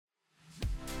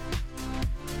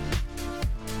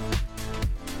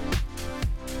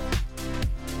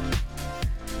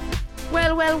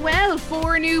Well,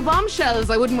 4 new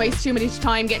bombshells. I wouldn't waste too much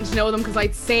time getting to know them because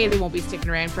I'd say they won't be sticking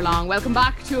around for long. Welcome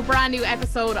back to a brand new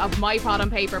episode of My Pod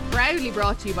on Paper, proudly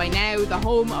brought to you by Now, the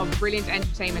home of brilliant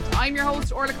entertainment. I'm your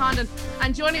host, Orla Condon,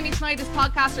 and joining me tonight is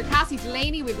podcaster Cassie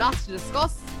Delaney. We've lots to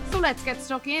discuss, so let's get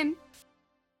stuck in.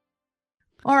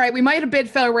 All right, we might have bid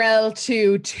farewell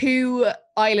to 2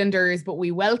 Islanders, but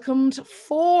we welcomed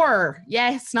 4.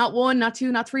 Yes, not 1, not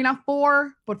 2, not 3, not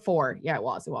 4, but 4. Yeah, it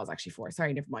was actually 4.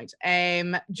 Sorry, never mind.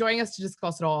 Joining us to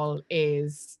discuss it all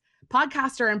is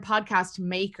podcaster and podcast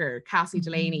maker Cassie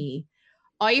Delaney.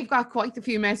 I've got quite a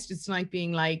few messages tonight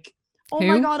being like, oh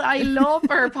my God, I love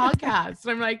her podcast.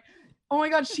 And I'm like, oh my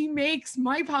God, she makes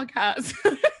my podcast.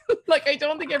 Like, I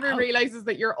don't think everyone realizes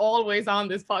that you're always on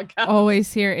this podcast.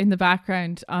 Always here in the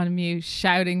background on mute,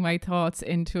 shouting my thoughts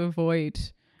into a void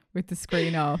with the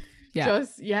screen off.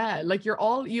 Yeah. Like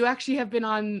you actually have been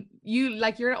on,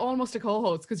 you're almost a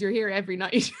co-host because you're here every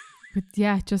night. But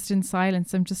yeah, just in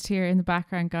silence. I'm just here in the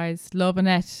background, guys. Loving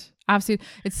it. Absolutely.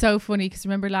 It's so funny because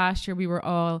remember last year we were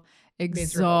all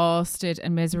exhausted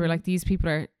and miserable. Like, these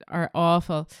people are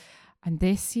awful. And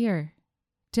this year,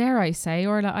 dare I say,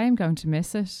 Orla, I am going to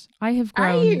miss it. I have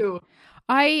grown.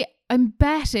 Are you? I'm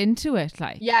bet into it.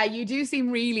 Like, yeah, you do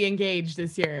seem really engaged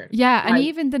this year. Yeah, and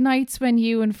even the nights when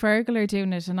you and Fergal are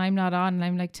doing it and I'm not on and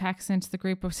I'm like texting into the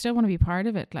group, I still want to be part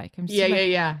of it. Like, I'm still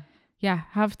yeah,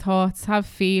 have thoughts, have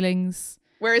feelings.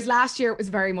 Whereas last year it was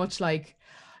very much like,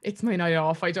 it's my night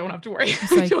off. I don't have to worry.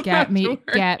 It's like, get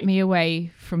me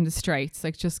away from the straights.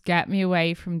 Like, just get me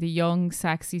away from the young,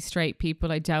 sexy, straight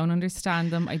people. I don't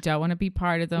understand them. I don't want to be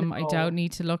part of them. No. I don't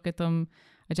need to look at them.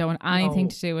 I don't want anything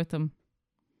to do with them.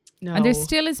 No. And they're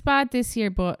still as bad this year,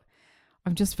 but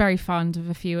I'm just very fond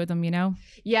of a few of them, you know?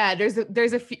 Yeah, there's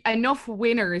enough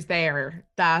winners there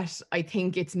that I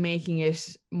think it's making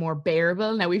it more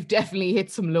bearable. Now, we've definitely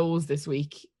hit some lows this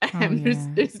week.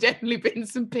 There's definitely been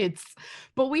some pits,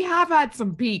 but we have had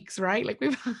some peaks, right? Like,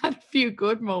 we've had a few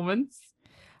good moments.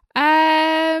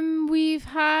 We've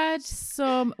had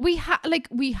some, do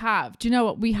you know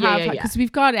what we have? Because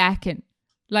we've got Ekin.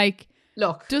 Like,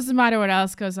 look, doesn't matter what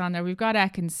else goes on there. We've got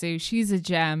Ekin Sue. She's a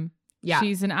gem. Yeah.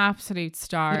 She's an absolute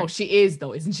star. No, she is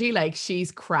though, isn't she? Like,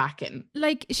 she's cracking.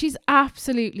 Like, she's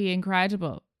absolutely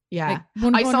incredible. Yeah.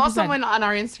 Like, I saw someone on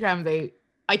our Instagram,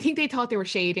 I think they thought they were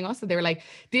shading us, and they were like,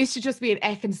 this should just be an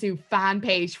Ekin Sue fan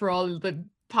page for all the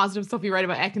positive stuff you write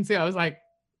about Ekin Sue. I was like,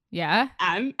 yeah.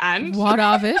 And what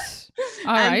of it?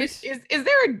 All right. Is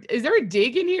there a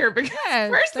dig in here? Because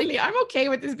personally, I'm okay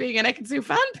with this being an Ekin Sue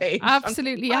fan page.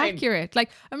 Absolutely accurate. Like,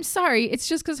 I'm sorry, it's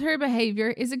just because her behavior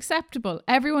is acceptable.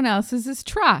 Everyone else's is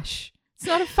trash. It's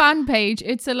not a fan page.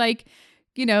 It's a, like,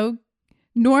 you know,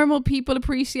 normal people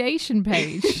appreciation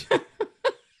page.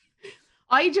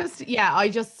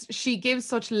 She gives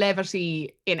such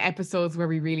levity in episodes where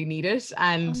we really need it.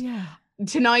 And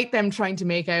tonight, them trying to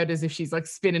make out as if she's like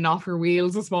spinning off her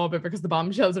wheels a small bit because the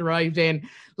bombshells arrived in,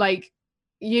 like,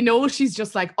 you know, she's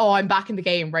just like, oh, I'm back in the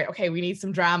game, right? Okay, we need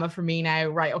some drama for me now,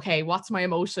 right? Okay, what's my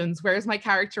emotions? Where's my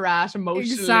character at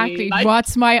emotionally? Exactly. Like,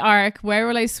 what's my arc? Where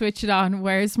will I switch it on?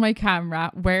 Where's my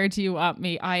camera? Where do you want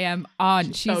me? I am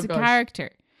on. She's a character,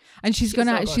 and she's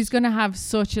gonna have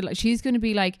she's gonna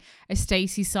be like a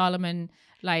Stacey Solomon.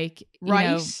 Like,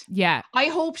 right? Yeah. I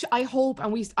hope,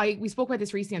 and we spoke about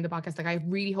this recently on the podcast. Like, I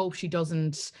really hope she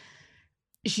doesn't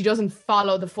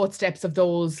follow the footsteps of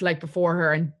those like before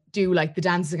her and do like the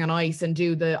dancing on ice and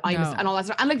do the and all that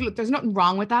stuff. And like, look, there's nothing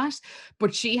wrong with that,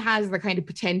 but she has the kind of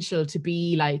potential to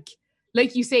be like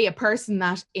you say, a person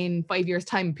that in 5 years'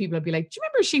 time people will be like, do you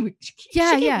remember she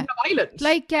came from Ireland?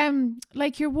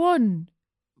 Like your one,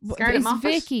 Scarlett Moffat?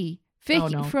 Vicky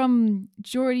from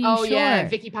Geordie Shore. Yeah,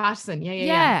 Vicky Pattison.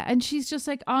 Yeah, and she's just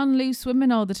like on Loose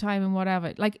Women all the time and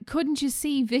whatever. Like, couldn't you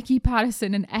see Vicky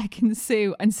Pattison and Ekin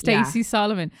Sue and Stacey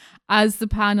Solomon as the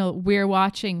panel we're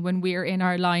watching when we're in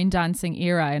our line dancing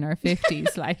era in our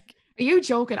 50s? Like, are you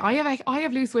joking? I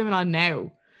have Loose Women on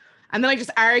now, and then I just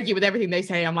argue with everything they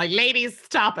say. I'm like, ladies,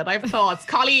 stop it. I have thoughts.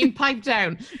 Colleen, pipe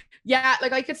down. Yeah,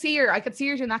 like, I could see her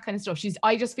doing that kind of stuff.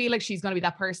 I just feel like she's going to be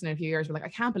that person in a few years. But like, I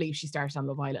can't believe she started on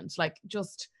Love Island. Like,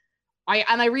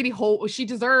 I really hope she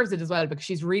deserves it as well, because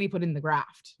she's really put in the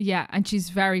graft. Yeah, and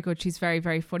she's very good. She's very,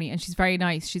 very funny, and she's very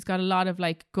nice. She's got a lot of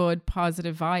like good,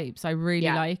 positive vibes. I really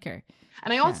like her.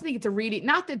 And I also think it's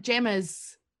not that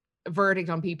Gemma's verdict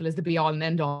on people is the be all and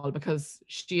end all, because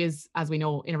she is, as we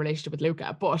know, in a relationship with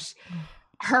Luca, but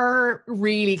her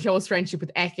really close friendship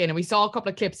with Ekin, and we saw a couple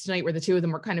of clips tonight where the two of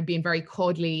them were kind of being very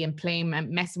cuddly and playing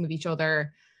and messing with each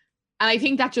other. And I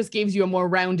think that just gives you a more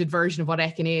rounded version of what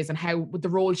Ekin is and how, with the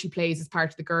role she plays as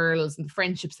part of the girls and the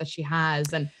friendships that she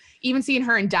has. And even seeing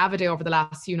her and Davide over the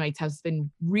last few nights has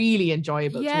been really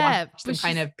enjoyable to watch them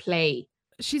kind of play.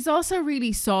 She's also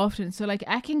really soft. And so like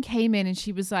Ekin came in and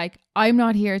she was like, I'm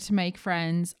not here to make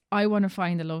friends. I want to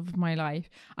find the love of my life.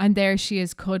 And there she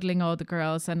is cuddling all the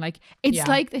girls. And like,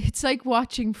 it's like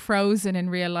watching Frozen in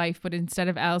real life. But instead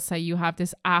of Elsa, you have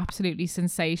this absolutely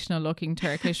sensational looking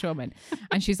Turkish woman.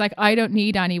 And she's like, I don't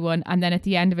need anyone. And then at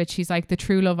the end of it, she's like, the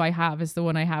true love I have is the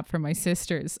one I have for my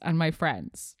sisters and my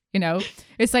friends. You know,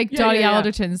 it's like Dolly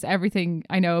Alderton's Everything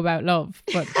I Know About Love,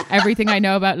 but everything I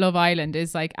know about Love Island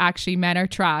is like, actually men are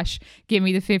trash. Give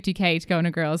me the 50k to go on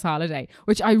a girls' holiday,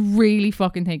 which I really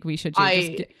fucking think we should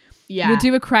do. We'll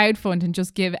do a crowdfund and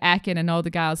just give Ekin and all the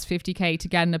gals 50k to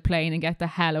get in a plane and get the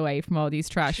hell away from all these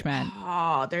trash men.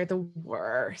 Oh, they're the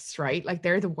worst, right? Like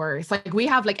they're the worst. Like we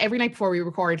have like every night before we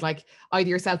record, like either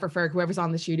yourself or Ferg, whoever's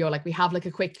on the studio, like we have like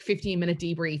a quick 15-minute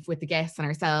debrief with the guests and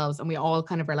ourselves, and we all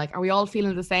kind of are like, are we all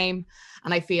feeling the same?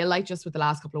 And I feel like just with the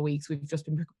last couple of weeks, we've just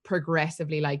been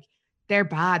progressively like, they're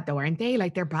bad though, aren't they?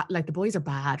 Like they're bad. Like the boys are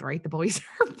bad, right? The boys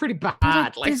are pretty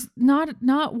bad. Like there's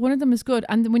not one of them is good.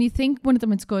 And when you think one of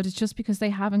them is good, it's just because they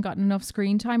haven't gotten enough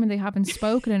screen time and they haven't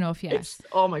spoken enough yet.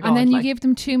 Oh my God. And then you give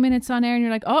them 2 minutes on air and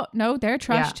you're like, oh no, they're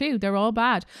trash too. They're all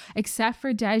bad. Except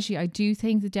for Deji. I do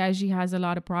think that Deji has a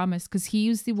lot of promise because he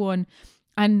was the one.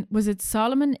 And was it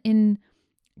Solomon in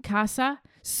Casa?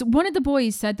 So one of the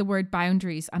boys said the word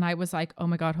boundaries and I was like, oh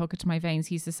my God, hook it to my veins.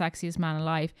 He's the sexiest man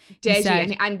alive.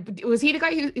 Deji, and was he the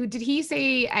guy who did he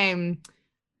say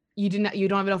you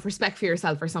don't have enough respect for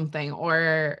yourself or something,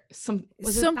 or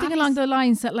something along the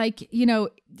lines that, like, you know,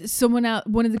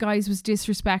 one of the guys was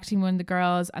disrespecting one of the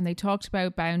girls and they talked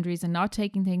about boundaries and not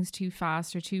taking things too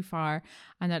fast or too far,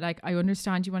 and that like, I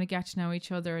understand you want to get to know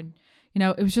each other, and you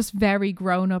know, it was just very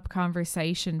grown up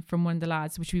conversation from one of the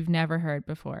lads, which we've never heard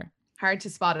before. Hard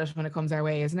to spot it when it comes our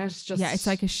way, isn't it? It's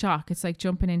like a shock. It's like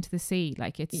jumping into the sea.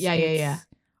 Like it's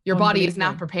your body is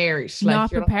not prepared.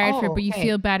 Not prepared for it, but you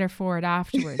feel better for it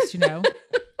afterwards, you know.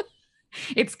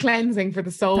 It's cleansing for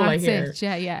the soul. That's I hear. It.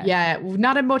 Yeah. Yeah,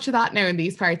 not had much of that now in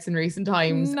these parts in recent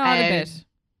times. Not a bit.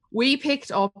 We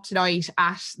picked up tonight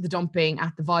at the Dumping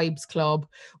at the Vibes Club.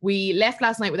 We left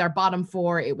last night with our bottom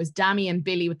four. It was Dami and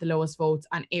Billy with the lowest votes,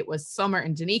 and it was Summer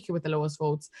and Danica with the lowest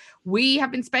votes. We have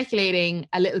been speculating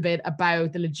a little bit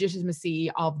about the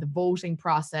legitimacy of the voting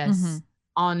process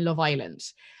on Love Island.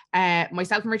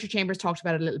 Myself and Richard Chambers talked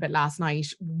about it a little bit last night.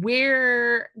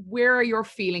 Where are your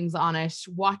feelings on it?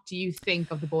 What do you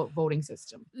think of the voting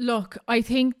system? Look, I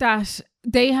think that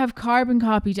they have carbon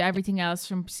copied everything else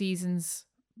from seasons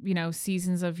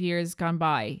of years gone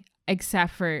by,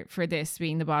 except for this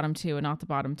being the bottom two and not the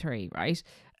bottom three, right?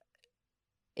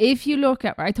 If you look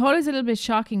at, I thought it was a little bit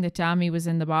shocking that Dami was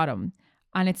in the bottom,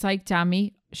 and it's like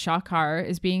Dami, shock horror,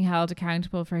 is being held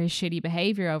accountable for his shitty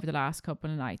behavior over the last couple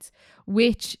of nights,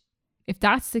 which, if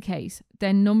that's the case,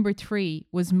 then number 3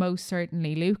 was most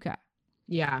certainly Luca.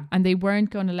 Yeah. And they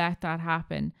weren't going to let that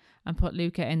happen and put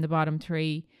Luca in the bottom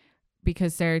 3,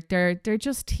 because they're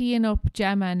just teeing up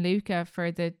Gemma and Luca for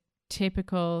the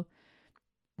typical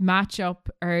match up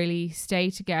early, stay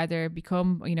together,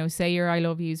 become, say your I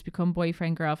love yous, become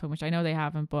boyfriend, girlfriend, which I know they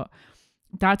haven't, but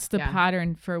that's the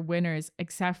pattern for winners,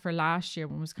 except for last year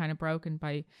when it was kind of broken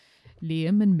by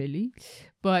Liam and Millie.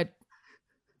 But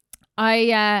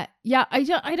I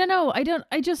don't know.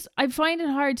 I find it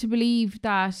hard to believe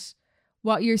that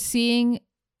what you're seeing,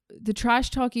 the trash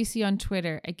talk you see on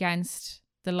Twitter against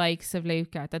the likes of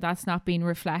Luca, that's not being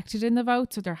reflected in the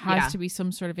vote. So there has to be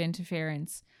some sort of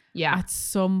interference at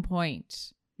some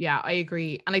point. Yeah, I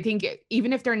agree. And I think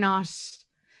even if they're not,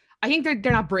 I think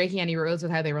they're not breaking any rules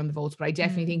with how they run the votes, but I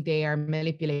definitely think they are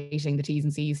manipulating the T's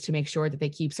and C's to make sure that they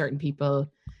keep certain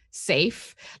people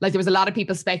safe. Like there was a lot of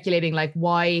people speculating, like,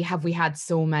 why have we had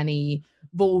so many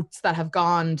votes that have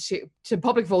gone to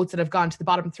public votes that have gone to the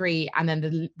bottom 3, and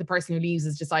then the person who leaves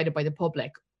is decided by the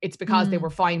public? It's because they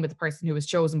were fine with the person who was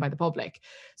chosen by the public.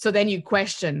 So then you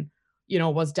question,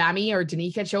 was Dami or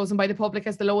Danica chosen by the public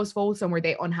as the lowest votes, and were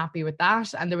they unhappy with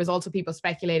that? And there was also people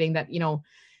speculating that,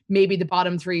 maybe the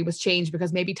bottom 3 was changed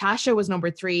because maybe Tasha was number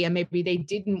 3 and maybe they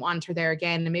didn't want her there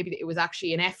again, and maybe it was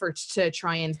actually an effort to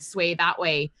try and sway that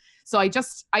way. So I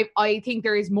think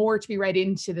there is more to be read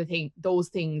into those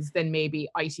things than maybe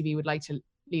ITV would like to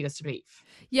lead us to believe.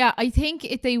 Yeah, I think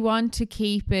if they want to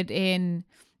keep it in,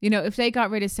 if they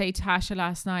got rid of, say, Tasha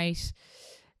last night,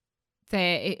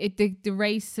 the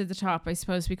race to the top, I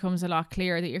suppose, becomes a lot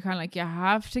clearer, that you're kind of like, you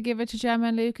have to give it to Gemma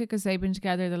and Luca because they've been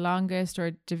together the longest,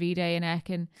 or Davide and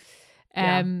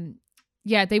Ekin.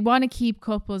 They want to keep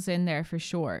couples in there for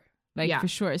sure. like for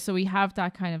sure. So we have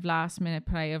that kind of last minute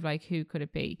play of like, who could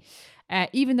it be?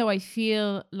 Even though I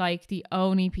feel like the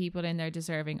only people in there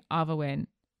deserving of a win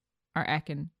are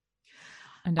Ekin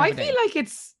and Davide.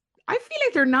 I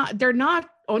feel like they're not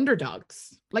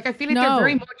underdogs. Like I feel like they're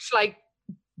very much like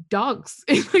dogs.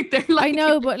 Like they're like, I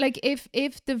know, but like if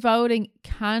the voting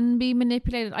can be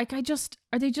manipulated, like are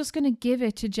they just going to give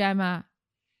it to Gemma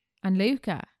and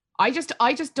Luca? I just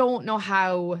don't know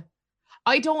how.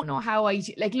 I don't know how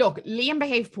like, look, Liam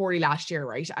behaved poorly last year,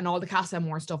 right? And all the Casa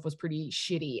Amor stuff was pretty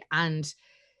shitty. And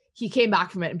he came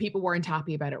back from it and people weren't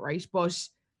happy about it, right? But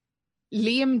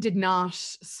Liam did not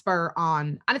spur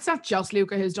on, and it's not just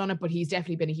Luca who's done it, but he's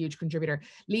definitely been a huge contributor.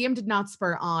 Liam did not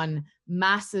spur on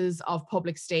masses of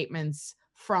public statements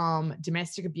from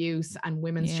domestic abuse and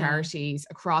women's charities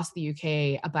across the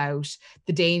UK about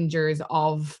the dangers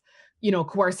of, you know,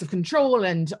 coercive control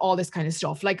and all this kind of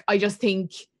stuff. Like, I just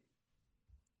think,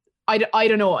 I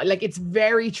don't know, like it's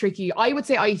very tricky. I would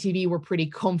say ITV were pretty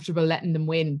comfortable letting them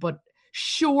win, but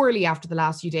surely after the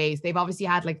last few days, they've obviously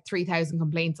had like 3,000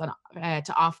 complaints on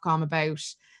to Ofcom about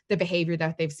the behavior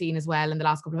that they've seen as well in the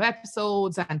last couple of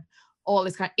episodes, and all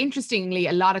this kind of, interestingly,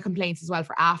 a lot of complaints as well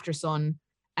for After Sun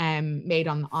made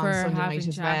on Sunday night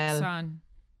as well.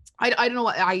 I don't know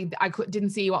what, I didn't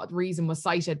see what reason was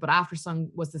cited, but After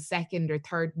Sun was the second or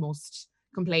third most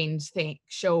complained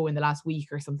show in the last week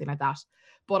or something like that.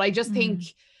 But I just think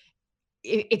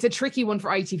it's a tricky one for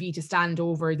ITV to stand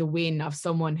over the win of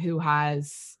someone who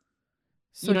has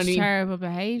such terrible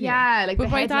behavior. Yeah, like, but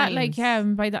by that,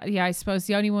 I suppose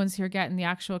the only ones who are getting the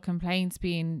actual complaints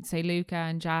being, say, Luca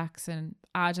and Jax and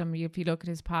Adam, if you look at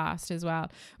his past as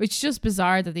well, which is just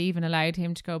bizarre that they even allowed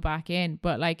him to go back in.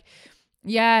 But like,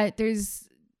 yeah, there's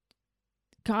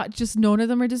God, just none of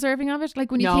them are deserving of it.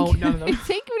 Like, when you think, none of them.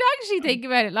 think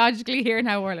about it logically here in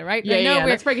How Orla, right? Yeah,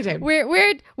 let's break it down.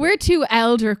 We're two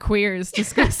elder queers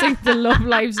discussing the love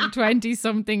lives of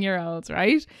 20-something-year-olds,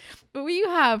 right? But we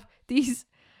have these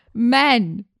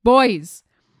boys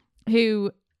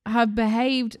who have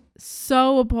behaved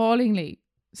so appallingly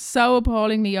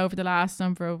over the last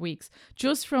number of weeks,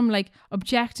 just from like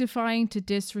objectifying to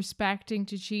disrespecting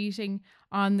to cheating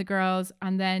on the girls,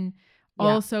 and then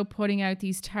also putting out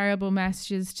these terrible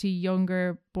messages to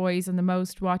younger boys on the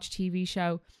most watched TV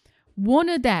show. One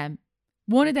of them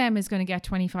is going to get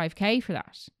 25k for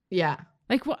that. Yeah.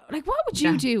 Like what would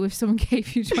you do if someone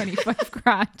gave you 25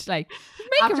 grand? Like,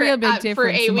 make a real big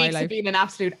difference for 8 in my weeks life. of being an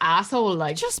absolute asshole,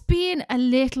 like just being a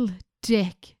little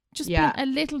dick, just being a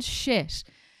little shit,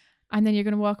 and then you're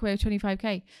going to walk away with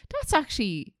 25k. That's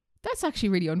actually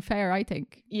really unfair, I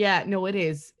think. Yeah, no, it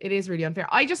is. It is really unfair.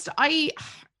 I just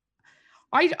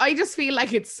feel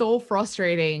like it's so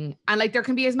frustrating, and like there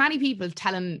can be as many people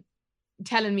telling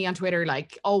me on Twitter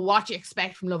like, oh, what do you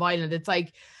expect from Love Island? It's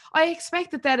like, I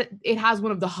expect that it has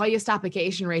one of the highest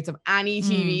application rates of any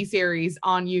TV series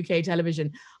on UK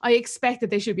television. I expect that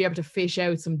they should be able to fish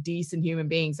out some decent human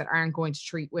beings that aren't going to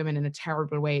treat women in a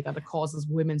terrible way that it causes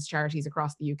women's charities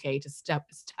across the UK to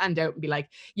stand out and be like,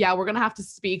 yeah, we're going to have to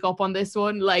speak up on this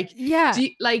one. Like, yeah,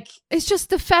 it's just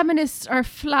the feminists are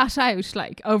flat out,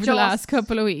 like, over the last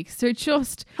couple of weeks. They're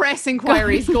just press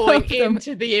inquiries going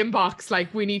into the inbox.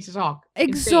 Like, we need to talk.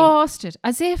 Exhausted,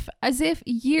 as if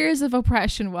years of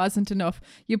oppression wasn't enough.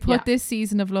 You put this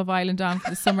season of Love Island on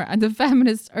for the summer, and the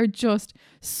feminists are just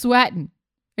sweating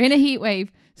in a heat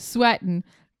wave, sweating,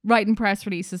 writing press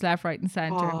releases left, right, and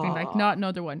centre, being like, not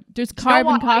another one. There's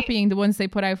carbon copying the ones they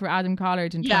put out for Adam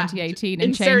Collard in 2018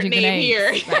 and changing the name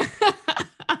here.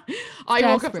 I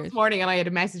woke up this morning and I had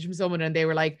a message from someone and they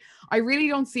were like, I really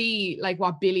don't see like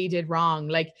what Billy did wrong.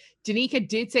 Like, Danica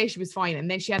did say she was fine,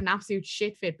 and then she had an absolute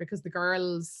shit fit because the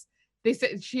girls, they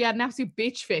said she had an absolute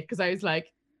bitch fit, because I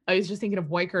was just thinking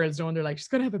of white girls knowing they're like, she's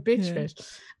gonna have a bitch fit.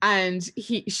 And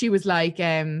she was like,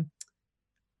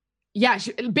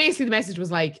 basically the message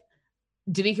was like,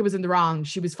 Danica was in the wrong.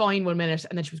 She was fine 1 minute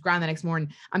and then she was grand the next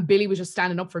morning, and Billy was just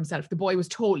standing up for himself. The boy was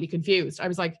totally confused. I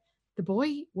was like, the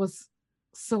boy was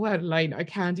so out of line. I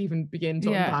can't even begin to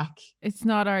unpack. It's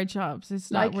not our jobs.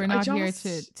 It's not. Like, we're not here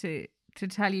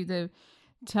to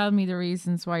tell me the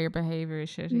reasons why your behavior is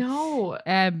shitty. No.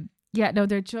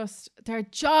 They're just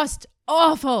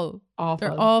awful.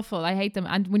 They're awful. I hate them.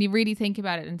 And when you really think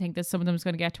about it and think that some of them is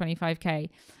going to get 25k,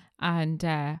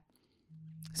 and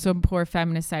some poor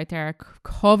feminists out there are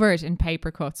covered in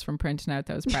paper cuts from printing out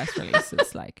those press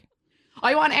releases, like.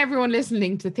 I want everyone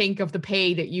listening to think of the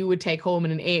pay that you would take home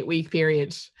in an 8-week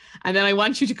period. And then I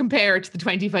want you to compare it to the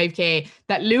 25k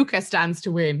that Luca stands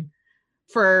to win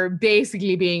for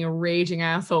basically being a raging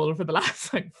asshole for the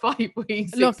last like 5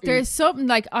 weeks. Look, 6 there's weeks. something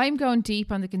like, I'm going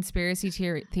deep on the conspiracy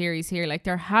theories here. Like,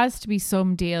 there has to be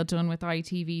some deal done with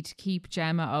ITV to keep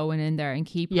Gemma Owen in there and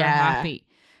keep her happy.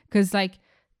 Because like,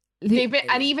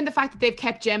 and even the fact that they've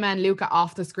kept Gemma and Luca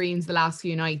off the screens the last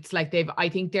few nights, like I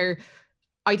think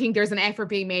there's an effort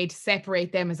being made to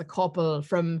separate them as a couple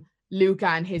from Luca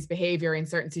and his behavior in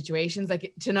certain situations.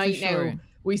 Like tonight now,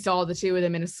 we saw the two of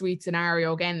them in a sweet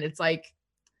scenario again. It's like,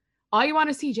 I want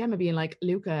to see Gemma being like,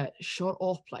 Luca, shut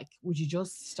up. Like, would you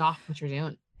just stop what you're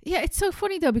doing? Yeah, it's so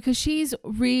funny though, because she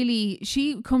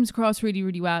comes across really,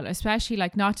 really well, especially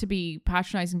like, not to be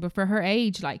patronizing, but for her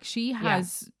age, like she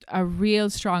has a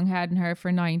real strong head in her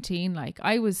for 19. Like,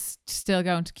 I was still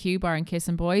going to Q Bar and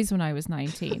kissing boys when I was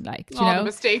 19. Like, do you know? The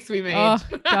mistakes we made. Oh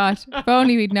God, if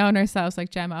only we'd known ourselves like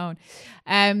Gemma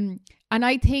Owen. And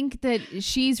I think that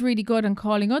she's really good on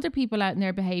calling other people out in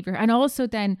their behavior. And also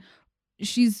then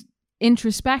she's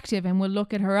introspective and will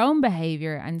look at her own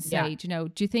behavior and say, you know,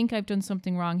 do you think I've done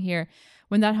something wrong here?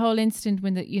 When that whole incident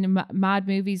when the, you know, Mad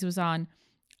Movies was on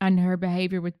and her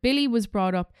behavior with Billy was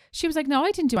brought up, she was like, no, I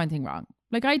didn't do anything wrong.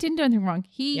 Like, I didn't do anything wrong.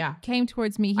 He came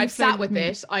towards me. I've sat with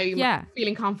it. I'm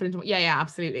feeling confident. Yeah,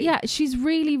 absolutely. Yeah, she's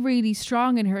really, really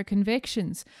strong in her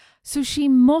convictions. So she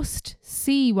must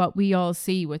see what we all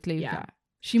see with Luca. Yeah.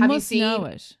 She must know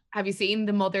it. Have you seen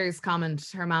the mother's comment,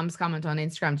 her mom's comment on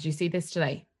Instagram? Did you see this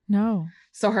today? No.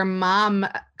 So her mom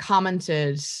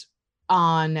commented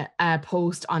on a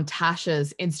post on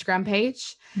Tasha's Instagram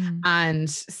page and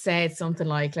said something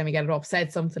like, let me get it up,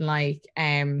 said something like,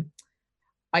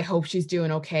 I hope she's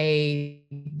doing okay.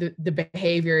 The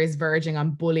behavior is verging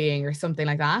on bullying or something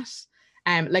like that.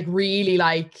 Like really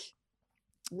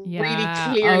really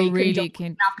clearly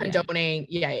not condoning.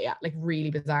 Yeah. Like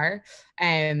really bizarre.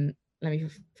 Let me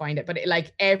find it. But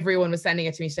like everyone was sending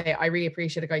it to me today. I really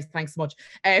appreciate it, guys. Thanks so much.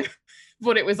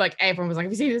 But it was like, everyone was like,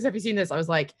 have you seen this? Have you seen this? I was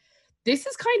like, this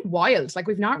is kind of wild. Like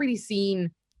we've not really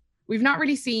seen,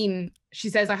 she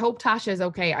says, I hope Tasha is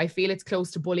okay. I feel it's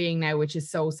close to bullying now, which is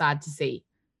so sad to see.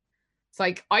 It's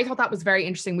like, I thought that was very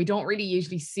interesting. We don't really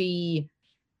usually see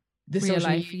the real social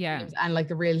life, and like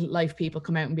the real life people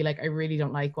come out and be like, I really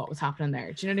don't like what was happening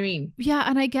there. Do you know what I mean? Yeah,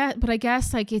 and I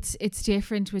guess like it's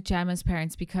different with Gemma's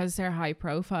parents because they're high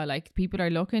profile. Like people are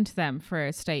looking to them for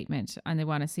a statement and they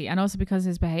want to see, and also because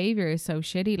his behavior is so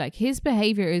shitty. Like his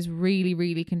behavior is really,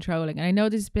 really controlling. And I know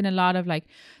there's been a lot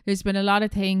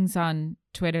of things on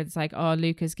Twitter that's like, oh,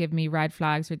 Luke is giving me red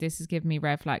flags or this is giving me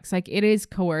red flags. Like it is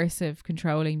coercive,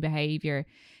 controlling behavior.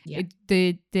 Yeah.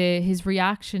 His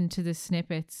reaction to the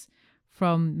snippets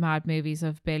from Mad Movies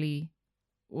of Billy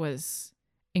was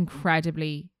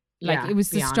incredibly, like it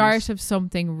was the start of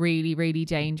something really, really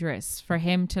dangerous for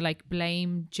him to like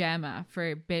blame Gemma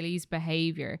for Billy's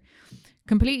behavior.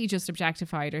 Completely just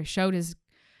objectified her, showed his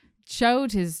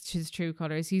true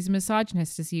colors. He's a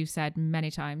misogynist, as you've said many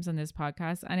times on this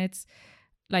podcast, and it's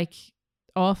like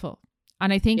awful.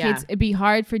 And I think it'd be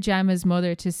hard for Gemma's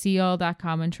mother to see all that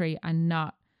commentary and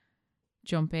not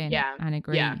jump in and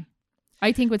agree. Yeah.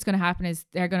 I think what's going to happen is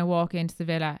they're going to walk into the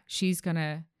villa. She's going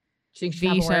to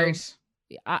veto.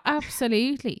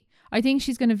 Absolutely. I think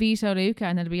she's going to veto Luca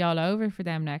and it'll be all over for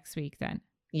them next week then.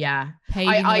 Yeah.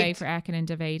 Paving the way for Ekin and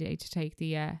Davide to take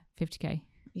the 50k.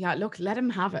 Yeah, look, let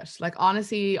him have it. Like,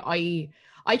 honestly, I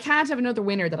can't have another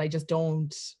winner that I just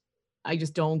don't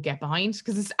get behind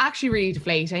because it's actually really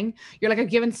deflating. You're like, I've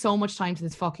given so much time to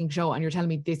this fucking show and you're telling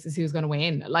me this is who's going to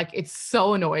win. Like, it's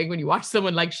so annoying when you watch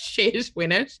someone like shit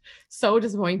win it. So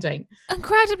disappointing.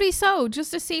 Incredibly so.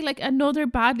 Just to see like another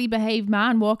badly behaved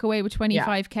man walk away with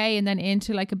 25k and then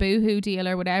into like a boohoo deal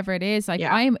or whatever it is. Like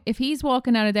if he's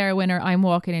walking out of there a winner, I'm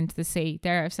walking into the sea.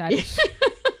 There, I've said it.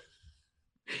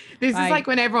 This is like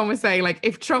when everyone was saying, like,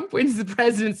 if Trump wins the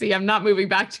presidency, I'm not moving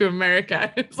back to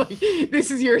America. It's like,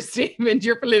 this is your statement,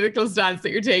 your political stance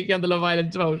that you're taking on the Love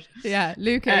Island vote. Yeah,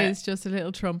 Luca is just a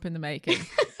little Trump in the making.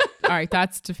 All right,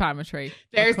 that's defamatory.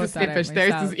 There's the snippet.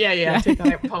 Take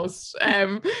that out post.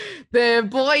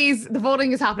 The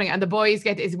voting is happening, and the boys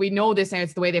we know this now,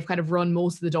 it's the way they've kind of run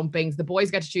most of the dumpings. The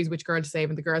boys get to choose which girl to save,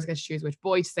 and the girls get to choose which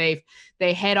boy to save.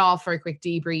 They head off for a quick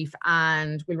debrief,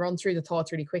 and we'll run through the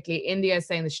thoughts really quickly. India is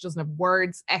saying that she doesn't have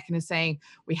words. Ekin is saying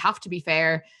we have to be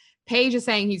fair. Paige is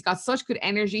saying he's got such good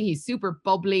energy. He's super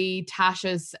bubbly.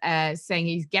 Tasha's saying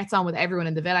he gets on with everyone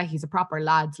in the villa. He's a proper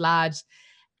lad's lad.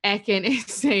 Ekin is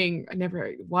saying,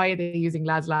 why are they using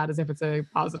lad's lad as if it's a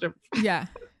positive? Yeah.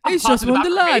 He's just one of the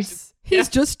lads. He's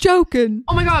just joking.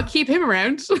 Oh my God, keep him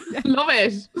around. Love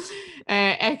it.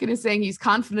 Ekin is saying he's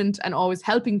confident and always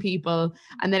helping people.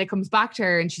 And then it comes back to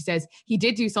her and she says, he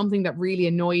did do something that really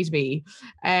annoyed me.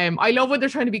 I love when they're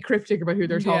trying to be cryptic about who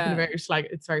they're talking about. It's like,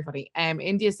 it's very funny.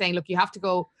 India's saying, look, you have to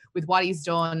go with what he's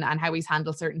done and how he's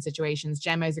handled certain situations.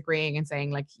 Gemma is agreeing and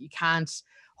saying, like, you can't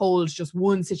hold just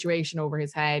one situation over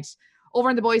his head. Over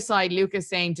on the boys' side, Luke is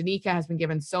saying Danica has been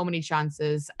given so many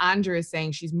chances. Andrew is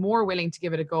saying she's more willing to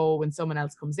give it a go when someone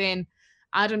else comes in.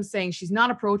 Adam's saying she's not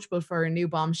approachable for a new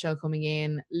bombshell coming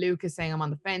in. Luke is saying I'm on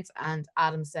the fence. And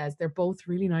Adam says they're both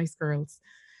really nice girls.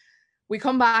 We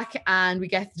come back and we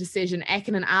get the decision.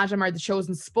 Ekin and Adam are the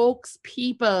chosen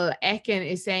spokespeople. Ekin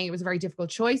is saying it was a very difficult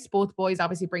choice. Both boys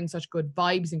obviously bring such good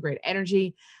vibes and great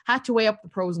energy. Had to weigh up the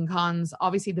pros and cons.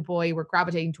 Obviously, the boy we're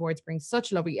gravitating towards brings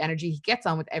such lovely energy. He gets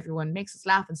on with everyone, makes us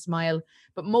laugh and smile.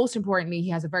 But most importantly, he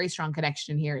has a very strong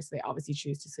connection here. So they obviously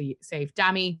choose to save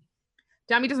Dami.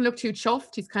 Dami doesn't look too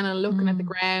chuffed. He's kind of looking at the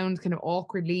ground, kind of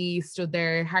awkwardly stood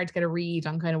there. Hard to get a read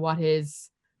on kind of what his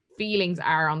feelings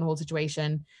are on the whole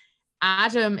situation.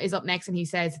 Adam is up next and he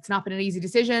says, it's not been an easy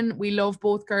decision. We love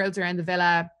both girls around the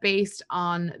villa based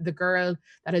on the girl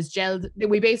that has gelled.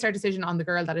 We based our decision on the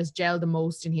girl that has gelled the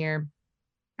most in here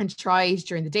and tried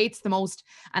during the dates the most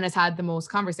and has had the most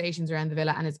conversations around the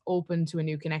villa and is open to a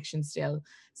new connection still.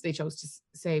 So they chose to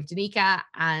save Danica,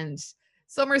 and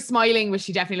Summer's smiling, but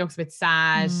she definitely looks a bit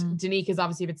sad. Danica's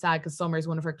obviously a bit sad because Summer's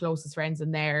one of her closest friends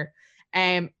in there.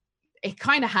 It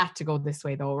kind of had to go this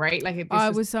way though, right? Like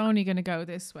I was only going to go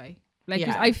this way. Like,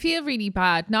 I feel really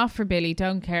bad, not for Billy,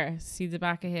 don't care. See the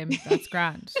back of him, that's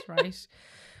grand, right?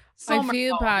 I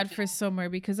feel bad for Summer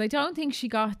because I don't think she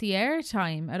got the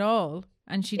airtime at all.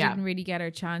 And she didn't really get her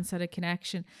chance at a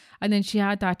connection. And then she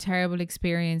had that terrible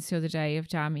experience the other day of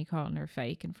Dami calling her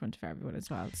fake in front of everyone as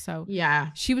well. So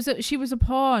she was a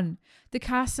pawn. The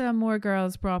Casa Amor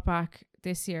girls brought back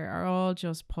this year are all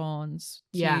just pawns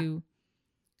to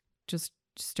just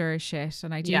stir shit.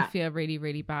 And I do feel really,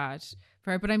 really bad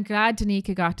for her. But I'm glad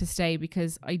Danica got to stay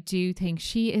because I do think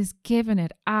she is giving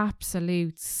it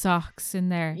absolute socks in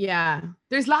there. Yeah.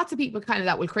 There's lots of people kind of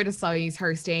that will criticize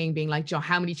her staying, being like, Joe,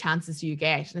 how many chances do you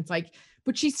get? And it's like,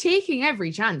 but she's taking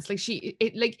every chance. Like she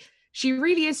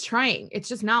really is trying. It's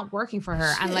just not working for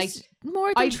her. And like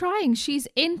more than trying, she's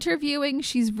interviewing,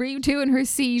 she's redoing her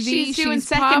CV, she's doing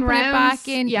second rounds back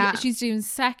in. Yeah, she's doing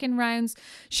second rounds.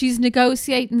 She's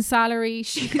negotiating salary.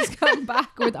 She's come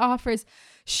back with offers.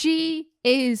 She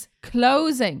is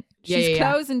closing. She's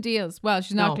closing deals. Well,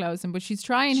 she's not closing, but she's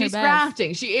trying her best. She's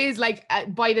grafting. She is like,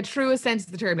 by the truest sense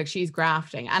of the term, like she's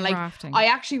grafting. And like, I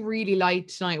actually really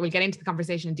liked tonight, we'll get into the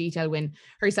conversation in detail, when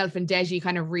herself and Deji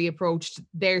kind of reapproached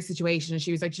their situation. And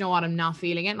she was like, you know what, I'm not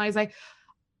feeling it. And I was like,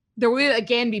 there will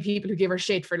again be people who give her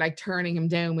shit for like turning him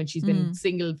down when she's been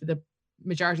single for the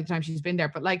majority of the time she's been there.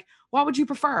 But like, what would you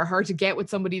prefer? Her to get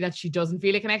with somebody that she doesn't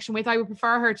feel a connection with? I would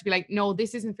prefer her to be like, no,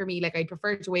 this isn't for me. Like, I'd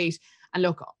prefer to wait and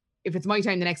look, if it's my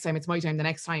time the next time, it's my time the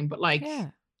next time. But like,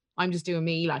 I'm just doing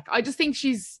me. Like, I just think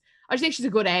she's a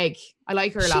good egg. I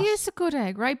like her a lot. She is a good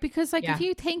egg, right? Because like, if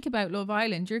you think about Love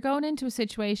Island, you're going into a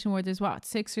situation where there's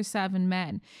 6 or 7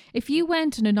 men. If you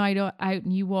went on a night out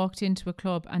and you walked into a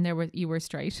club and you were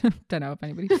straight, don't know if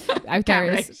anybody out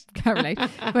there can't relate.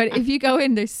 But if you go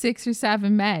in, there's 6 or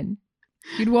 7 men.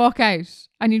 You'd walk out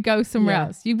and you'd go somewhere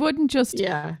else. You wouldn't just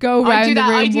go around the room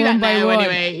I do that one by now one.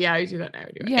 Anyway. Yeah, I do that now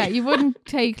anyway. Yeah, you wouldn't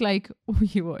take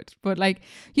you would, but like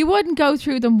you wouldn't go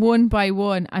through them one by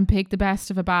one and pick the best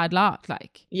of a bad lot.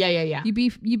 Like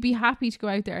you'd be happy to go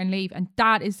out there and leave, and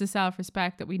that is the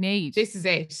self-respect that we need. This is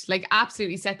it. Like,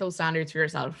 absolutely set those standards for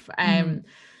yourself.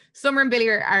 Summer and Billy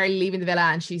are leaving the villa,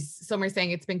 and Summer's saying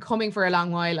it's been coming for a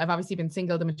long while. I've obviously been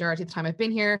single the majority of the time I've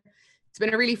been here. It's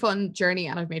been a really fun journey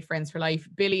and I've made friends for life.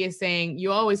 Billy is saying,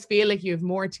 you always feel like you have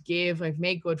more to give. I've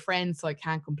made good friends, so I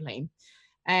can't complain.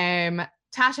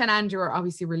 Tasha and Andrew are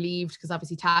obviously relieved because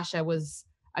obviously Tasha was,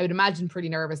 I would imagine, pretty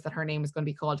nervous that her name was going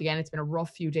to be called again. It's been a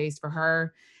rough few days for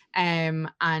her. And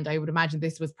I would imagine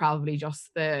this was probably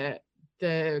just the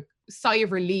sigh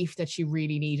of relief that she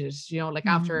really needed. You know, like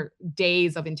after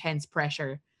days of intense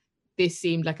pressure, this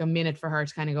seemed like a minute for her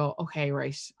to kind of go, okay,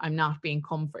 right, I'm not being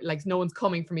like no one's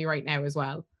coming for me right now as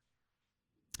well.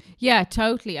 Yeah,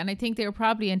 totally. And I think they were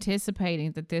probably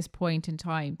anticipating that this point in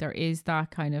time, there is that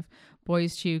kind of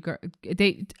boys choose.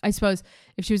 I suppose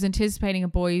if she was anticipating a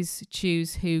boys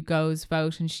choose who goes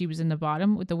vote and she was in the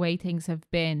bottom, with the way things have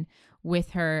been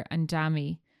with her and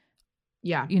Dami,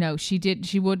 you know,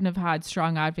 she wouldn't have had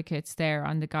strong advocates there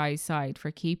on the guy's side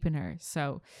for keeping her.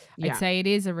 So I'd say it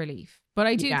is a relief. But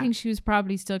I do think she was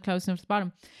probably still close enough to the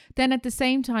bottom. Then at the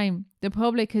same time, the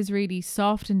public has really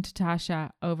softened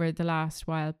Tasha over the last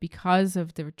while because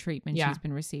of the treatment she's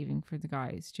been receiving for the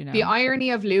guys, do you know? The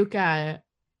irony of Luca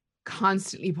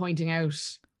constantly pointing out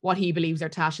what he believes are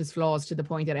Tasha's flaws to the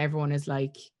point that everyone is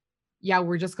like, yeah,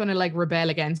 we're just going to like rebel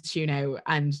against you now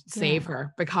and save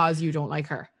her because you don't like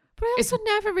her. But I also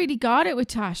never really got it with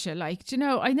Tasha. Like, do you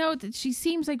know, I know that she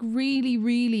seems like really,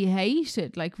 really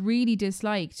hated, like really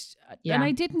disliked. Yeah. And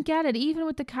I didn't get it, even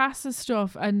with the Casa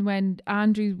stuff. And when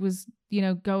Andrew was, you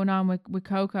know, going on with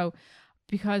Coco,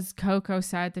 because Coco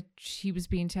said that she was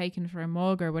being taken for a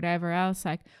mug or whatever else,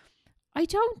 like, I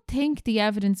don't think the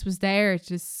evidence was there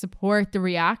to support the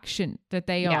reaction that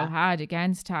they all had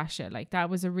against Tasha. Like, that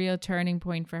was a real turning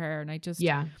point for her. And I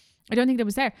don't think that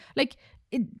was there. Like,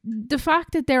 the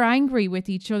fact that they're angry with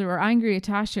each other or angry at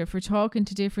Tasha for talking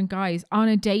to different guys on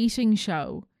a dating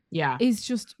show is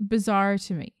just bizarre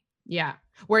to me. Yeah.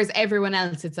 Whereas everyone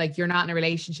else, it's like, you're not in a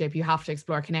relationship, you have to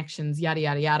explore connections, yada,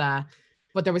 yada, yada.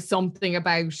 But there was something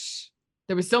about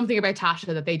Tasha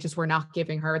that they just were not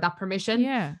giving her that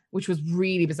permission, which was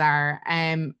really bizarre.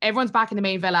 Everyone's back in the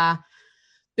main villa.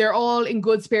 They're all in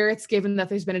good spirits, given that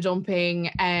there's been a dumping.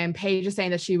 Paige is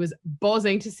saying that she was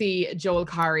buzzing to see Joel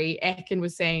Corry. Ekin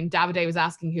was saying Davide was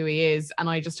asking who he is, and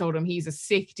I just told him he's a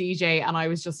sick DJ, and I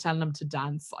was just telling him to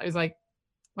dance. I was like,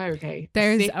 well, okay.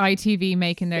 There's ITV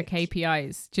making their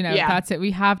KPIs. Do you know, that's it.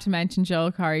 We have to mention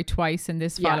Joel Corry twice in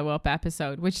this follow-up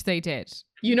episode, which they did.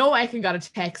 You know, Ekin got a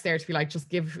text there to be like, just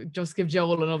give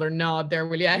Joel another nod there,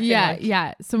 will you? Ekin?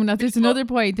 Yeah. Someone else. There's another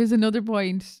point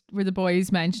where the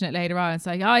boys mention it later on. It's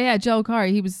like, oh yeah, Joel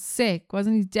Corry, he was sick,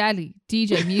 wasn't he? Deli,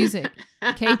 DJ, music,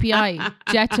 KPI,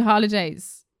 Jet to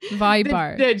Holidays, Vibe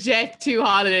Bar. The Jet 2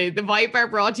 Holidays. The Vibe Bar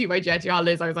brought to you by Jet 2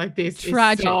 Holidays. I was like, this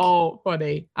is so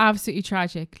funny. Absolutely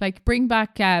tragic. Like, bring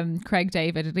back Craig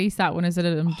David. At least that one is a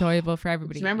little enjoyable for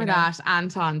everybody. Remember that?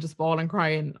 Anton just bawling,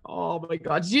 crying. Oh my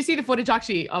God. Did you see the footage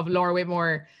actually of Laura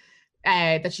Whitmore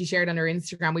that she shared on her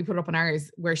Instagram? We put it up on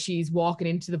ours, where she's walking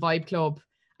into the Vibe Club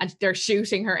and they're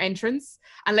shooting her entrance.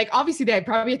 And like, obviously they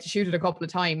probably had to shoot it a couple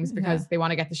of times because they want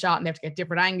to get the shot and they have to get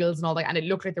different angles and all that. And it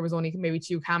looked like there was only maybe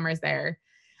 2 cameras there.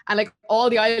 And like, all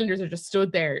the Islanders are just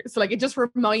stood there. So like, it just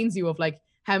reminds you of like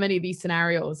how many of these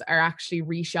scenarios are actually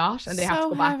reshot and they have to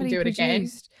go back and do it again.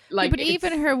 Like, but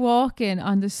even her walking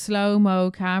on the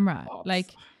slow-mo camera,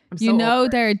 you know,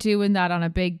 they're doing that on a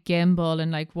big gimbal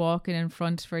and like walking in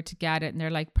front for it to get it. And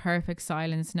they're like perfect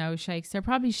silence, no shakes. They're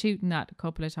probably shooting that a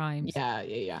couple of times.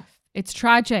 Yeah. It's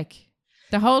tragic.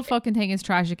 The whole fucking thing is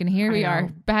tragic. And here we are,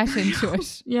 bet into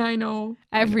it. Yeah, I know.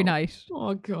 Every night.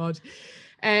 Oh God.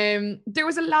 There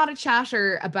was a lot of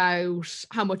chatter about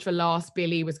how much of a loss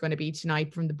Billy was going to be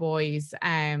tonight from the boys.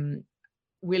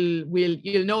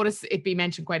 You'll notice it be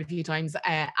mentioned quite a few times.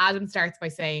 Adam starts by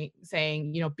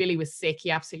saying, you know, Billy was sick. He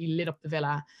absolutely lit up the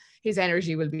villa. His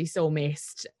energy will be so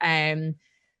missed.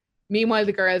 Meanwhile,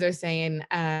 the girls are saying,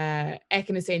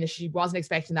 Ekin is saying that she wasn't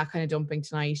expecting that kind of dumping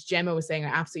tonight. Gemma was saying, I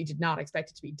absolutely did not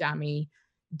expect it to be Dami.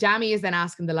 Dami is then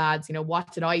asking the lads, you know,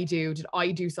 what did I do? Did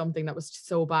I do something that was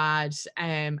so bad?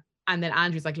 And then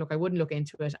Andrew's like, look, I wouldn't look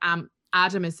into it.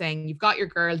 Adam is saying, you've got your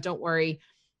girl, don't worry.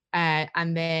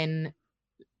 And then,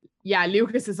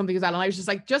 Lucas says something as well. And I was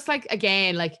just like,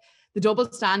 again, like the double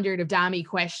standard of Dami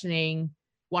questioning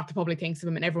what the public thinks of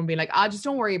him and everyone being like, just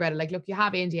don't worry about it. Like, look, you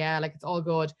have India, like it's all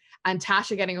good. And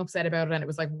Tasha getting upset about it. And it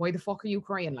was like, why the fuck are you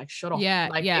crying? Like, shut up.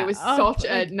 It was such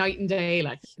a night and day.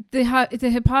 Like the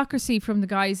hypocrisy from the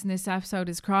guys in this episode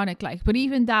is chronic. Like, but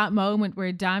even that moment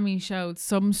where Dami showed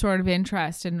some sort of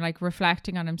interest in like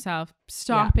reflecting on himself,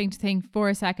 stopping to think for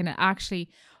a second and actually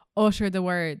utter the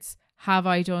words, have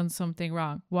I done something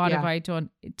wrong? What have I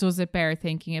done? Does it bear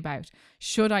thinking about?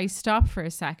 Should I stop for a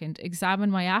second,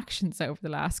 examine my actions over the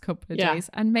last couple of days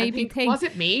and maybe think, was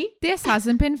it me? This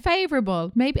hasn't been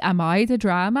favourable. Maybe, am I the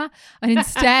drama? And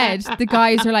instead, the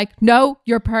guys are like, no,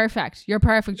 you're perfect. You're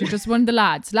perfect. You're just one of the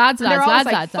lads. Lads.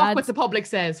 Fuck what the public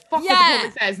says. Fuck what the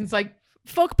public says. And it's like,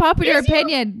 fuck popular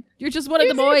opinion. You're just one of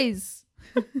the boys.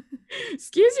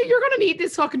 Excuse you, you're gonna need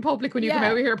this fucking public when you come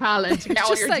over here, pal, and to get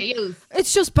all your deals.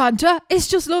 It's just banter. It's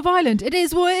just Love Island. It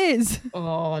is what it is.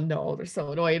 Oh no, they're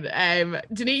so annoying.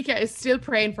 Danica is still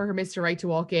praying for her Mr. Right to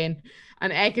walk in,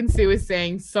 and Ekin Sue is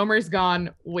saying summer's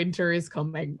gone, winter is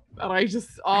coming. And I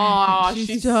just,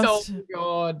 she's just so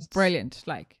good, brilliant.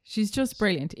 Like, she's just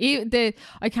brilliant.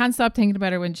 I can't stop thinking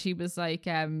about her when she was like,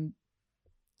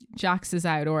 Jax is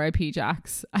out, R.I.P.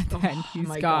 Jax, and then he's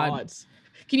gone. God.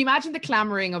 Can you imagine the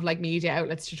clamoring of like media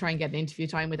outlets to try and get an interview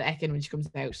time with Ekin when she comes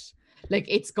out? Like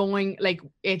it's going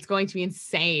to be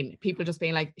insane. People just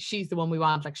being like, she's the one we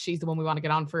want. Like she's the one we want to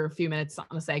get on for a few minutes on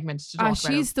a segment to talk about.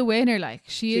 She's the winner. Like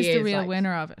she is the real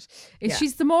winner of it.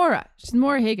 She's the Maura. She's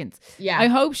Maura Higgins. Yeah. I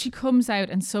hope she comes out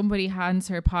and somebody hands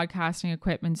her podcasting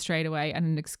equipment straight away and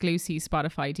an exclusive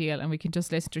Spotify deal, and we can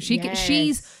just listen to her.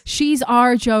 She's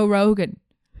our Joe Rogan.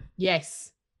 Yes.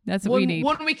 That's what we need.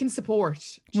 One we can support.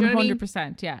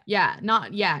 100%, yeah. Yeah,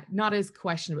 not as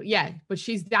questionable. Yeah, but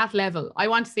she's that level. I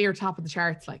want to see her top of the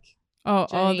charts, like. Oh,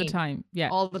 all the time. Yeah.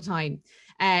 All the time.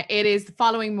 It is the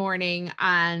following morning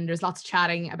and there's lots of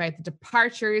chatting about the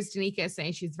departures. Danica is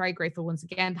saying she's very grateful once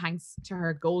again, thanks to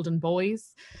her golden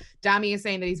boys. Dami is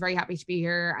saying that he's very happy to be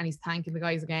here and he's thanking the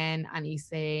guys again. And he's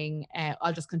saying,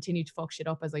 I'll just continue to fuck shit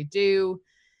up as I do.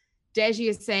 Deji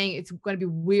is saying it's going to be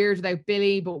weird without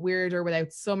Billy, but weirder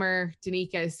without Summer.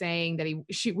 Danica is saying that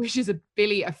she wishes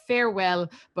Billy a farewell,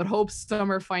 but hopes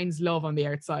Summer finds love on the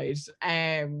outside.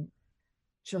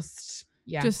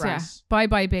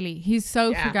 Bye Billy. He's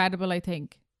so forgettable. I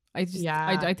think. I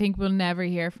think we'll never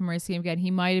hear from or see him again.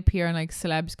 He might appear on like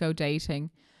Celebs Go Dating.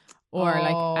 Or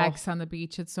like X on the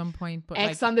Beach at some point. But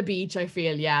X on the Beach, I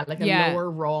feel, a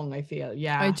lower rung, I feel,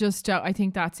 I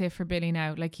think that's it for Billy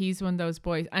now. Like he's one of those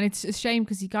boys. And it's a shame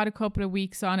because he got a couple of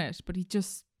weeks on it, but he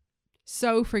just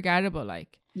so forgettable,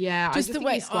 like. Yeah, just the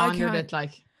way he squandered it,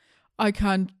 like. I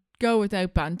can't go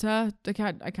without banter. I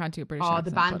can't do a British accent.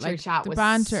 The banter chat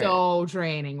was so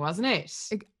draining, wasn't it?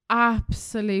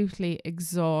 Absolutely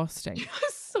exhausting.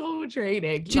 So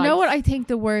draining. Do you know what I think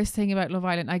the worst thing about Love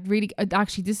Island?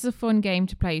 Actually, this is a fun game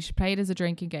to play. You should play it as a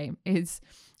drinking game. Is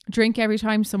drink every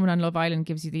time someone on Love Island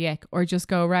gives you the ick, or just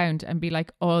go around and be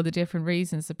like all the different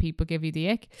reasons that people give you the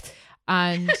ick.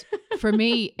 And for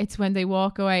me, it's when they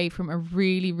walk away from a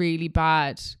really, really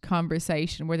bad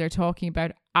conversation where they're talking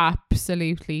about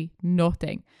absolutely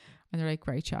nothing. And they're like,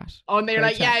 great chat. Oh, and they're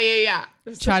great like, chat. yeah.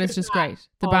 Chat is just great.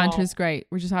 The banter is great.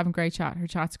 We're just having great chat. Her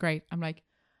chat's great. I'm like,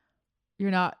 you're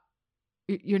not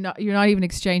even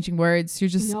exchanging words.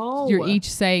 You're each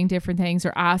saying different things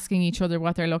or asking each other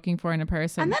what they're looking for in a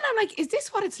person. And then I'm like, is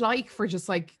this what it's like for just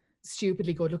like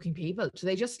stupidly good looking people? Do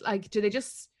they just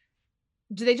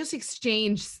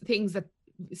exchange things that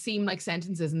seem like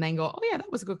sentences and then go, oh yeah,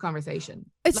 that was a good conversation?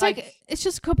 It's like it's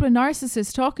just a couple of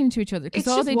narcissists talking to each other, because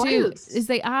all they do is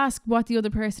they ask what the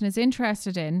other person is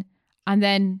interested in, and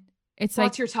then it's like,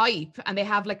 what's your type? And they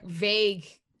have like vague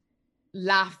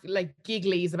laugh, like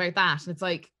gigglies about that, and it's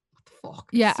like, what the fuck?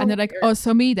 Yeah, so and they're like, weird. Oh,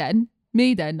 so me then,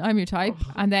 I'm your type.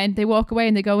 And then they walk away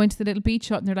and they go into the little beach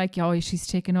hut and they're like, oh, she's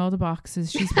ticking all the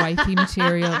boxes, she's wifey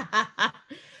material.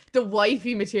 The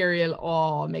wifey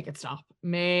material. Make it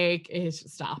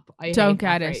stop. I don't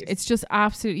get it. It's just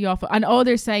absolutely awful. And all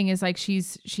they're saying is like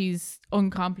she's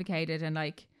uncomplicated and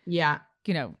like, yeah,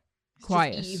 you know,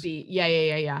 quiet, easy.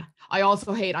 Yeah. I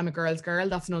also hate I'm a girl's girl.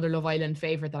 That's another Love Island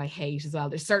favorite that I hate as well.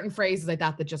 There's certain phrases like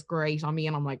that just grate on me,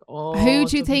 and I'm like, oh. Who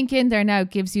do you think in there now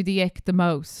gives you the ick the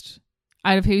most?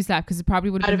 Out of who's that? Because it probably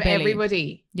would have been Billy.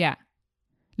 Everybody. Yeah,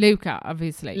 Luca,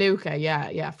 obviously. Luca,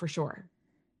 yeah, for sure.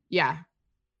 Yeah.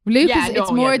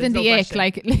 It's more than the ick.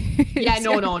 Like,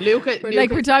 Luca. Like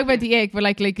we're talking about the ick, but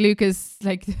like Luca's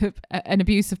like an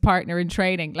abusive partner in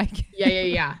training. Like,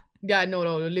 yeah. Yeah,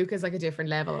 no, Luca's like a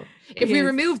different level. If we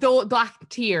remove the black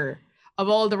tier of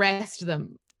all the rest of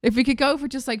them, if we could go for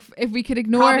just like, if we could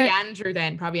ignore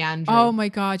probably Andrew. Oh my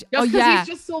god!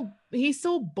 He's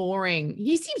so boring.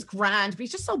 He seems grand, but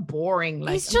he's just so boring.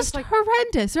 Like, he's just like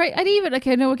horrendous, right? And even like,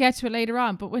 I know we'll get to it later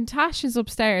on, but when Tash is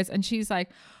upstairs and she's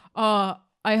like, oh,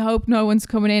 I hope no one's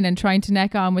coming in and trying to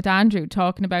neck on with Andrew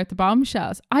talking about the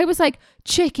bombshells. I was like,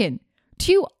 chicken.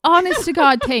 Do you honest to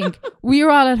God think we were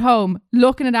all at home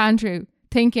looking at Andrew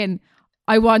thinking,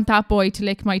 I want that boy to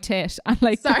lick my tit and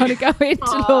like going to go into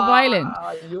Love Island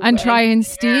and try and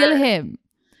steal him?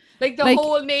 Like the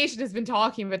whole nation has been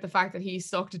talking about the fact that he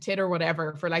sucked a tit or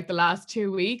whatever for like the last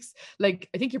 2 weeks. Like,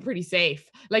 I think you're pretty safe.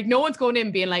 Like, no one's going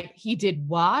in being like, he did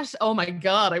what? Oh my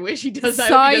God, I wish he does that.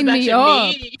 Sign me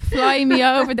up. Fly me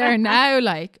over there now.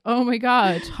 Like, oh my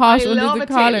God. Hot under the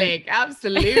collar. Tit,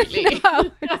 absolutely.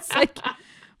 No, it's like,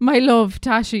 my love,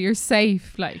 Tasha, you're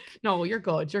safe. Like, no, you're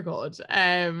good.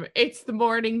 It's the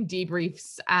morning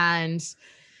debriefs, and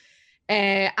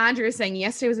Andrew is saying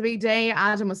yesterday was a big day.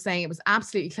 Adam was saying it was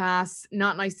absolutely class.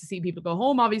 Not nice to see people go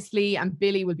home, obviously. And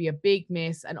Billy will be a big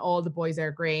miss, and all the boys are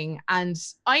agreeing. And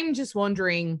I'm just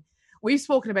wondering, we've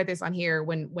spoken about this on here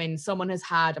when someone has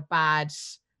had a bad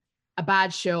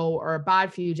show or a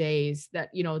bad few days, that,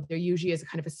 you know, there usually is a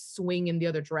kind of a swing in the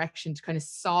other direction to kind of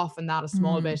soften that a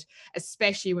small bit,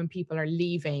 especially when people are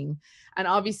leaving. And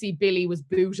obviously Billy was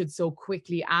booted so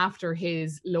quickly after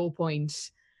his low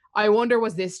point. I wonder,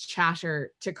 was this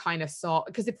chatter to kind of saw,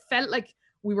 because it felt like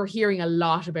we were hearing a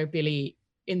lot about Billy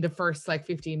in the first like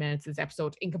 15 minutes of this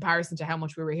episode in comparison to how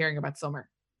much we were hearing about Summer.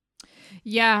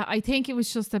 Yeah, I think it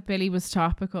was just that Billy was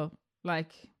topical.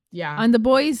 Like, yeah. And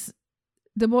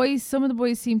some of the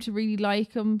boys seemed to really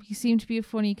like him. He seemed to be a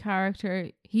funny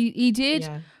character. He did,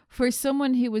 for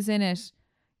someone who was in it,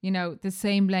 you know, the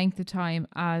same length of time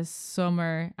as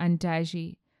Summer and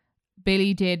Deji,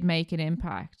 Billy did make an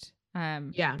impact.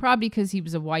 Probably because he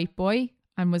was a white boy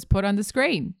and was put on the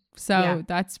screen. So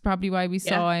that's probably why we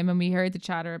saw him and we heard the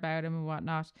chatter about him and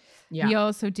whatnot. Yeah. He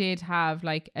also did have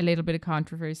like a little bit of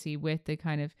controversy with the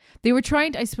kind of, they were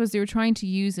trying to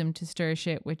use him to stir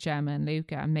shit with Gemma and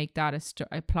Luca and make that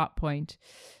a plot point.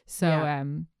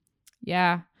 So,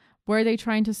 were they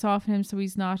trying to soften him so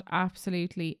he's not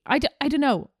absolutely, I don't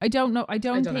know. I don't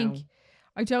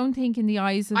think in the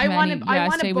eyes of many,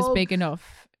 Yesterday was big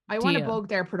enough. I want to bug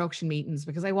their production meetings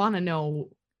because I want to know.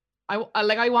 I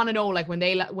want to know, like, when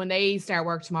they start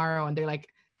work tomorrow and they're like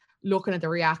looking at the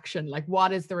reaction, like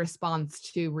what is the response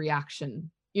to reaction?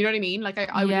 You know what I mean? Like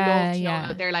I would love to know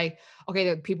that they're like, okay,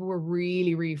 the people were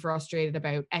really, really frustrated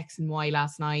about X and Y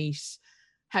last night.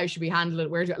 How should we handle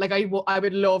it? I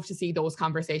would love to see those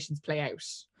conversations play out.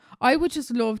 I would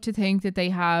just love to think that they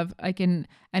have like an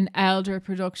elder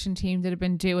production team that have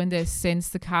been doing this since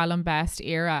the Callum Best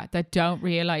era that don't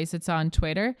realize it's on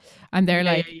Twitter, and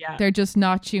they're they're just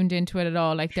not tuned into it at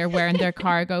all. Like they're wearing their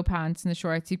cargo pants and the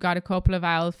shorts. You've got a couple of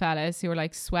owl fellas who are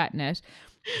like sweating it,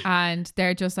 and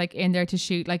they're just like in there to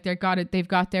shoot. Like they've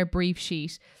got their brief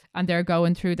sheet and they're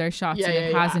going through their shots and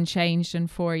it hasn't changed in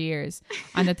 4 years,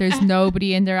 and that there's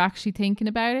nobody in there actually thinking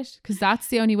about it, because that's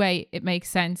the only way it makes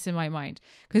sense in my mind.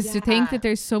 Because to think that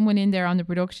there's someone in there on the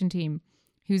production team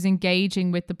who's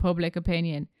engaging with the public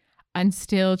opinion and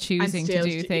still choosing to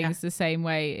do things the same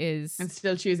way is... And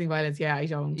still choosing violence, I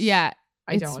don't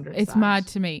understand. It's mad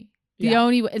to me. The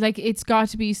only way, like, it's got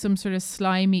to be some sort of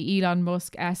slimy Elon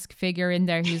Musk-esque figure in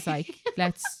there who's like,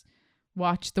 let's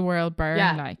watch the world burn.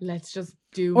 Like, let's just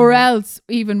do... Or else,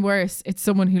 even worse, it's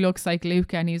someone who looks like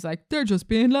Luca and he's like, they're just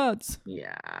being lads.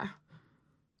 Yeah.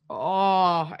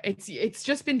 Oh,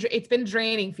 it's been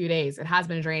draining few days. It has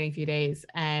been a draining few days.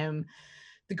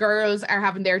 The girls are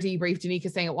having their debrief. Danica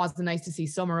saying it wasn't nice to see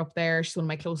Summer up there. She's one of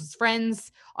my closest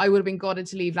friends. I would have been gutted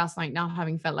to leave last night not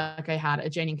having felt like I had a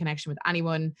genuine connection with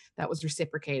anyone that was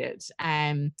reciprocated.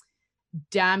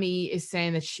 Dami is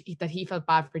saying that he felt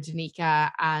bad for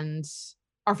Danica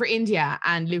or for India,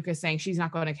 and Luca saying she's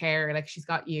not going to care. Like, she's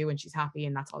got you and she's happy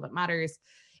and that's all that matters.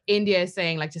 India is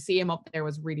saying, like, to see him up there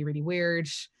was really, really weird.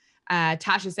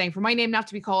 Tasha is saying, for my name not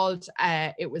to be called,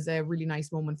 it was a really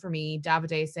nice moment for me.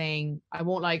 Davide is saying, I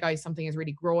won't lie, guys, something is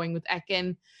really growing with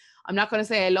Ekin. I'm not going to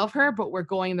say I love her, but we're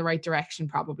going in the right direction,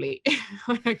 probably.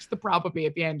 The probably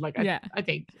at the end, like, I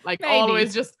think, like, maybe.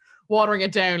 Always just watering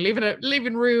it down,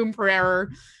 leaving room for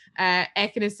error.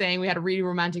 Ekin is saying we had a really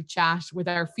romantic chat with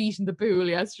our feet in the pool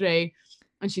yesterday,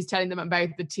 and she's telling them about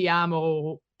the Ti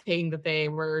Amo thing that they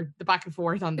were the back and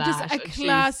forth on that. Just a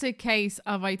classic case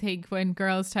of, I think, when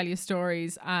girls tell you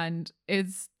stories and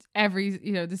it's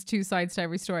there's two sides to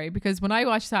every story, because when I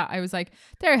watched that I was like,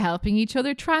 they're helping each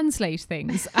other translate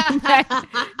things. And then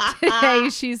today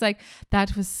she's like,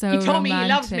 that was so romantic. He told me he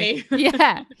loved me.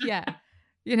 yeah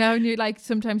you know, and you like,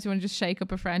 sometimes you want to just shake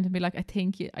up a friend and be like, I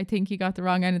think you got the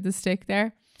wrong end of the stick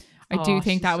there. I do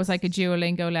think that was like a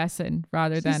Duolingo lesson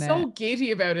rather than... She's so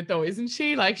giddy about it though, isn't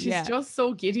she? Like, she's just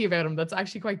so giddy about him. That's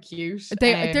actually quite cute.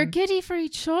 They're giddy for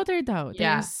each other though.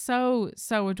 They're so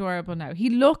adorable now. He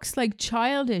looks like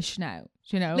childish now,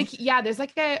 you know? Like, there's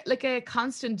like a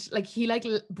constant, like, he like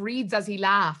breathes as he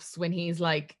laughs when he's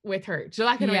like with her. Do you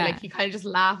know that kind of way? Like, he kind of just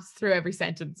laughs through every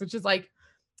sentence, which is like,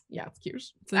 it's cute.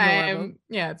 It's adorable.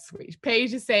 It's sweet.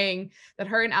 Paige is saying that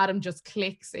her and Adam just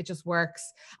clicks. It just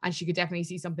works. And she could definitely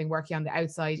see something working on the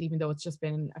outside, even though it's just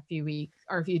been a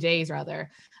few days rather.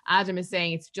 Adam is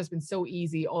saying it's just been so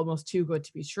easy, almost too good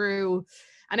to be true.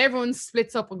 And everyone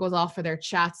splits up and goes off for their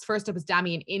chats. First up is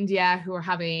Dami and India, who are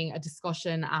having a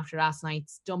discussion after last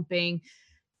night's dumping.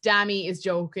 Dami is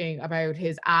joking about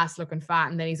his ass looking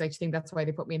fat, and then he's like, do you think that's why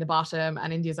they put me in the bottom?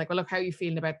 And India's like, well, look, how are you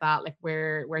feeling about that? Like,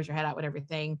 where's your head at with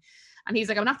everything? And he's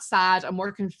like, I'm not sad, I'm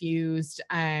more confused.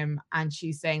 And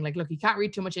she's saying, like, look, you can't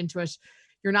read too much into it.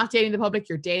 You're not dating the public,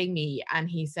 you're dating me. And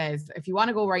he says, if you want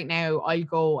to go right now, I'll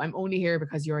go. I'm only here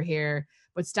because you're here.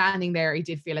 But standing there, I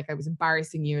did feel like I was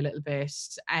embarrassing you a little bit.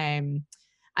 And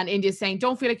India's saying,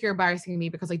 don't feel like you're embarrassing me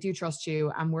because I do trust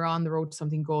you and we're on the road to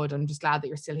something good. I'm just glad that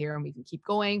you're still here and we can keep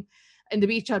going. In the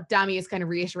beach chat, Dami is kind of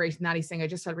reiterating that. He's saying, I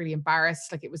just felt really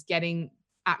embarrassed. Like, it was getting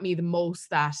at me the most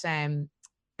that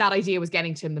that idea was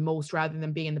getting to him the most rather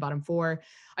than being in the bottom 4.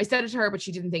 I said it to her, but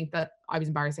she didn't think that I was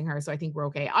embarrassing her. So I think we're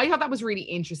okay. I thought that was really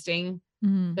interesting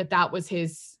that was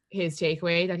his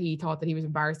takeaway, that he thought that he was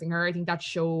embarrassing her. I think that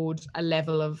showed a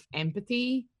level of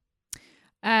empathy.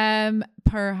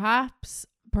 Perhaps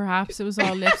it was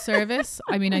all lip service.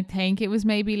 I mean, I think it was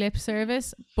maybe lip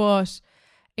service, but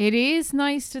it is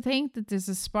nice to think that there's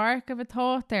a spark of a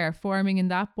thought there forming in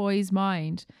that boy's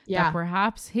mind that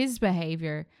perhaps his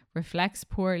behavior reflects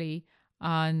poorly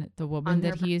on the woman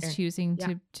that he is choosing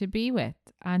to be with.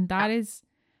 And that is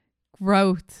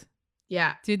growth.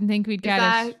 Yeah. Didn't think we'd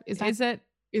get it.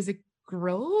 Is it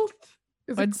growth?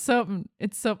 It's something.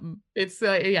 It's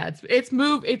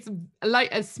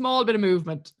like a small bit of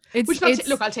movement.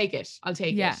 Look, I'll take it. I'll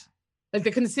take it. Like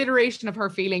the consideration of her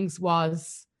feelings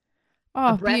was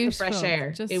a breath beautiful. Of fresh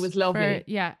air. It was lovely.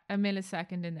 A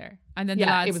millisecond in there. And then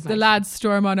the lads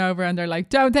storm on over and they're like,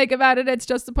 don't think about it. It's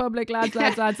just the public, lads.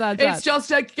 It's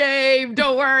just a game.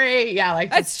 Don't worry. Yeah, like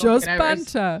it's just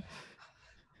banter.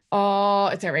 Oh,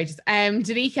 it's outrageous.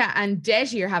 Danica and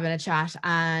Deji are having a chat,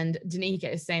 and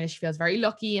Danica is saying that she feels very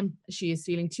lucky and she is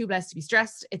feeling too blessed to be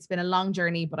stressed. It's been a long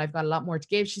journey, but I've got a lot more to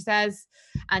give, she says.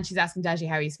 And she's asking Deji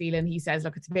how he's feeling. He says,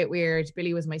 look, it's a bit weird.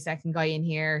 Billy was my second guy in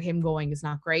here. Him going is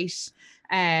not great.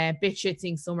 Bit shit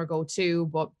seeing Summer go too,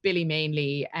 but Billy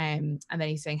mainly. And then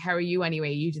he's saying, how are you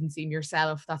anyway? You didn't seem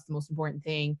yourself. That's the most important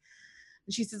thing.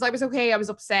 And she says, I was okay. I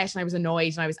was upset and I was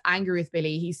annoyed and I was angry with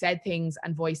Billy. He said things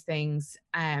and voiced things.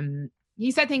 He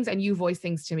said things and you voiced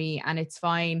things to me, and it's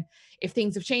fine if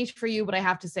things have changed for you. But I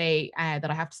have to say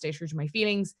that I have to stay true to my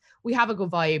feelings. We have a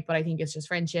good vibe, but I think it's just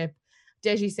friendship.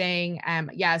 Deji saying,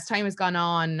 as time has gone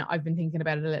on, I've been thinking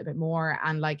about it a little bit more.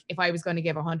 And like, if I was going to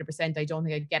give 100%, I don't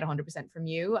think I'd get 100% from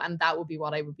you. And that would be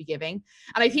what I would be giving.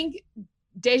 And I think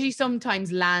Deji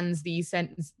sometimes lands these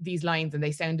lines and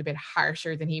they sound a bit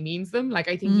harsher than he means them. Like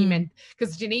I think he meant,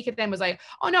 because Danica then was like,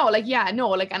 oh no, like, yeah, no,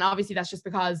 like, and obviously that's just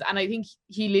because, and I think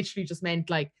he literally just meant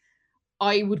like,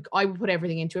 I would put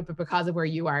everything into it, but because of where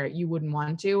you are, you wouldn't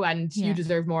want to, and you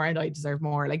deserve more and I deserve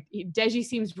more. Like Deji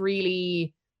seems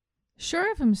really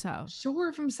sure of himself.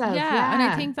 Yeah. And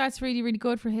I think that's really, really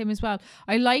good for him as well.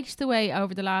 I liked the way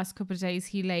over the last couple of days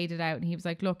he laid it out, and he was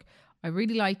like, look, I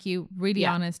really like you, really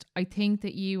honest. I think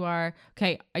that you are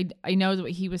okay. I know that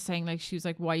what he was saying, like she was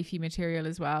like wifey material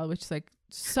as well, which is like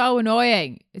so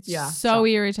annoying. It's so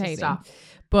irritating.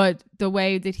 But the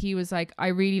way that he was like, I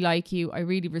really like you, I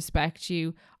really respect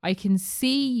you. I can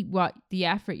see what the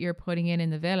effort you're putting in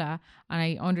the villa, and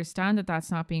I understand that that's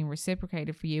not being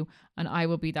reciprocated for you, and I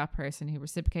will be that person who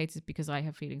reciprocates it because I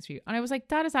have feelings for you. And I was like,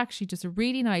 that is actually just a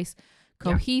really nice,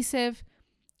 cohesive,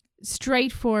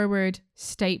 straightforward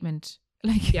statement.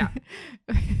 Like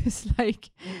it's like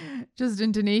just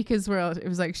in Danica's world, it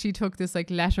was like she took this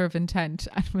like letter of intent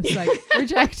and was like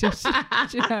rejected.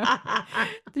 You know,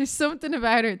 there's something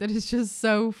about her that is just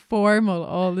so formal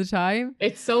all the time.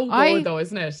 It's so good though,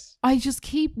 isn't it? I just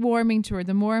keep warming to her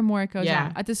the more and more it goes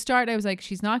on. At the start I was like,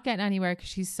 she's not getting anywhere because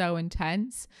she's so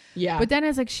intense. But then I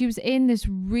was like, she was in this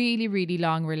really, really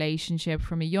long relationship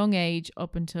from a young age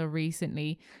up until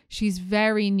recently. She's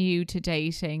very new to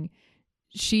dating.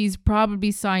 She's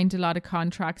probably signed a lot of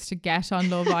contracts to get on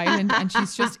Love Island, and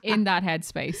she's just in that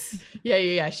headspace.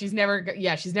 Yeah. She's never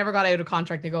got out of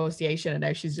contract negotiation, and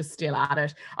now she's just still at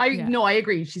it. I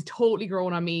agree. She's totally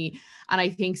grown on me, and I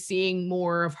think seeing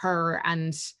more of her,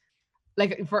 and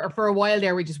like for a while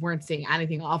there, we just weren't seeing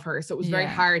anything of her, so it was very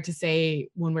hard to say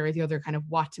one way or the other kind of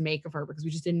what to make of her, because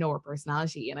we just didn't know her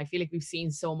personality. And I feel like we've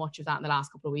seen so much of that in the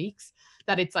last couple of weeks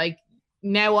that it's like,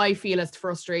 now I feel as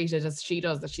frustrated as she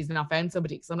does that she's not found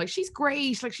somebody. Because I'm like, she's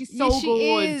great. Like, she's so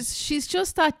good. Is. She's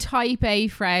just that type A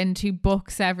friend who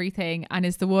books everything and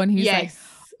is the one who's like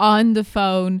on the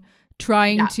phone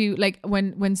trying to, like,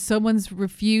 when someone's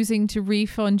refusing to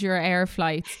refund your air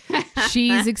flights,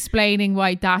 she's explaining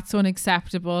why that's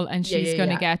unacceptable, and she's going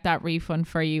to get that refund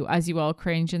for you as you all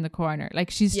cringe in the corner.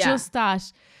 Like, she's just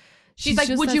that. She's like,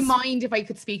 would you mind if I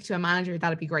could speak to a manager?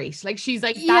 That'd be great. Like, she's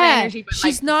like that energy. But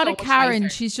she's like, not so a Karen.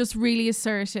 She's just really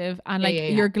assertive, and like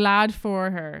you're glad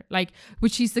for her. Like,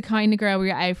 but she's the kind of girl where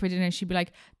you're out for dinner, she'd be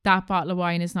like, that bottle of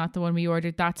wine is not the one we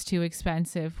ordered. That's too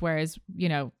expensive. Whereas, you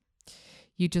know,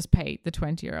 you just pay the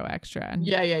 €20 extra and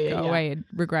go away and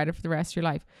regret it for the rest of your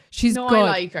life. She's good. I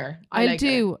like her. I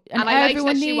do. Her. And I like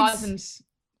that she wasn't.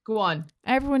 Go on.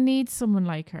 Everyone needs someone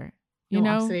like her. You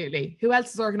No, know? absolutely. Who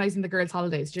else is organising the girls'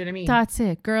 holidays? Do you know what I mean? That's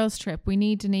it. Girls trip. We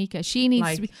need Danica. She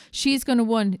needs to be, she's going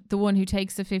to the one who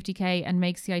takes the 50k and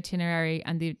makes the itinerary,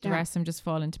 and the rest of them just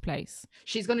fall into place.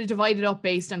 She's going to divide it up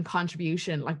based on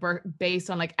contribution, like based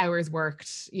on like hours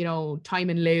worked, you know, time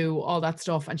in lieu, all that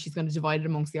stuff. And she's going to divide it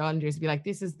amongst the Islanders and be like,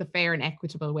 this is the fair and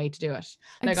equitable way to do it.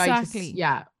 Like, exactly.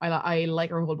 I like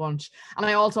her a whole bunch. And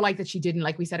I also like that she didn't,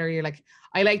 like we said earlier, like,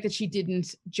 I like that she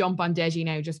didn't jump on Deji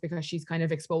now just because she's kind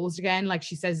of exposed again. Like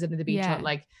she says it in the beach hut,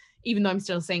 like, even though I'm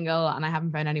still single and I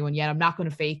haven't found anyone yet, I'm not going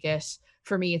to fake it.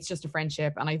 For me, it's just a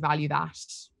friendship, and I value that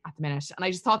at the minute. And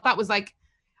I just thought that was like,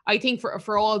 I think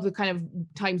for all the kind of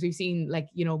times we've seen, like,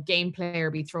 you know, game player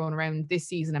be thrown around this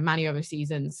season and many other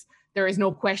seasons, there is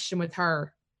no question with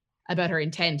her about her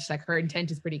intent. Like, her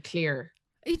intent is pretty clear.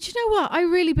 Do you know what? I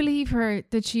really believe her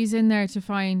that she's in there to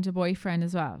find a boyfriend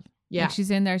as well. Yeah. Like,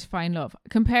 she's in there to find love.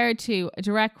 Compared to a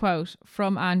direct quote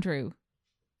from Andrew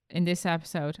in this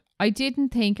episode, I didn't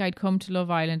think I'd come to Love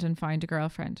Island and find a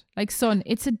girlfriend. Like, son,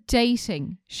 it's a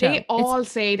dating show. They all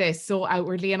say this so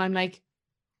outwardly, and I'm like,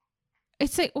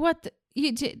 it's like, what?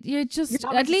 You just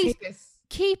at least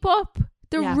keep up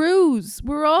the ruse.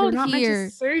 We're all here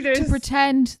to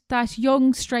pretend that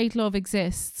young straight love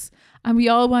exists. And we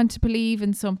all want to believe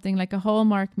in something like a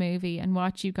Hallmark movie and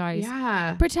watch you guys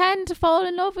pretend to fall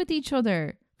in love with each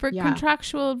other for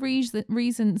contractual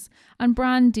reasons and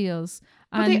brand deals.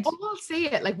 But they all say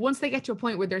it. Like, once they get to a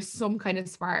point where there's some kind of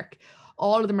spark,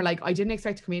 all of them are like, I didn't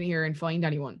expect to come in here and find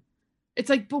anyone. It's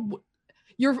like, but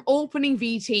you're opening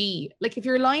VT. Like, if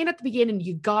you're lying at the beginning,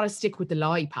 you got to stick with the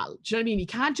lie, pal. Do you know what I mean? You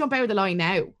can't jump out of the lie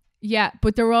now. Yeah,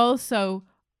 but they're also,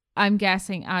 I'm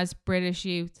guessing, as British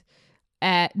youth,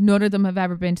 none of them have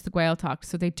ever been to the Gaeltacht,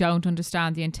 so they don't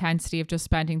understand the intensity of just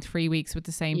spending 3 weeks with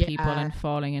the same people and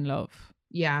falling in love.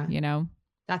 Yeah. You know?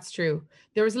 That's true.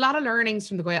 There was a lot of learnings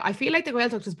from the Gael. I feel like the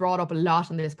Gaeltacht is brought up a lot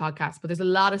on this podcast, but there's a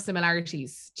lot of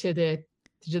similarities to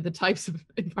the types of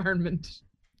environment.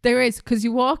 There is, because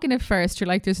you walk in at first, you're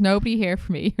like, there's nobody here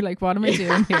for me. You're like, what am I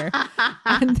doing here?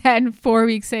 And then 4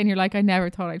 weeks in, you're like, I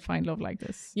never thought I'd find love like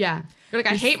this. Yeah. You're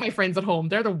like, I hate my friends at home.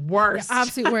 They're the worst.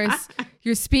 Absolute worst.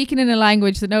 You're speaking in a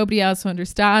language that nobody else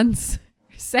understands.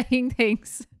 You're saying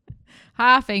things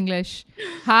half English,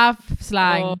 half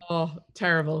slang. Oh,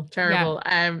 terrible.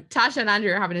 Yeah. Tasha and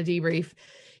Andrew are having a debrief.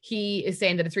 He is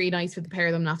saying that it's really nice for the pair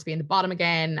of them not to be in the bottom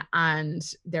again, and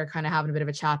they're kind of having a bit of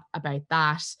a chat about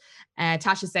that.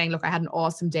 Tasha's saying, look, I had an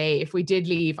awesome day. If we did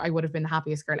leave, I would have been the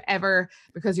happiest girl ever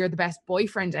because you're the best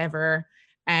boyfriend ever.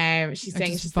 She's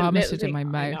saying it's just vomited in my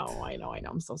mouth. I know.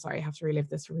 I'm so sorry. I have to relive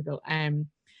this for people.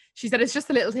 She said, it's just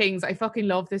the little things. I fucking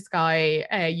love this guy.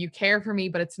 You care for me,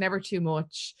 but it's never too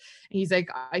much. And he's like,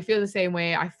 I feel the same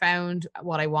way. I found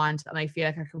what I want, and I feel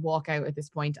like I could walk out at this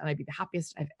point and I'd be the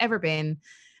happiest I've ever been.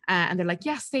 And they're like,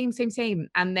 yes, same.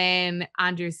 And then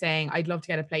Andrew's saying, I'd love to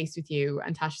get a place with you.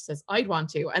 And Tasha says, I'd want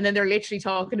to. And then they're literally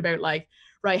talking about, like,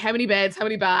 right, how many beds, how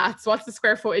many baths, what's the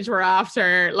square footage we're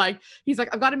after? Like, he's like,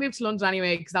 I've got to move to London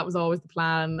anyway, because that was always the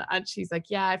plan. And she's like,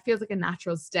 yeah, it feels like a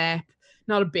natural step,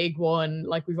 not a big one.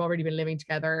 Like, we've already been living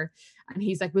together. And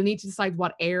he's like, we'll need to decide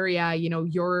what area, you know,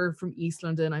 you're from East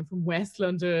London, I'm from West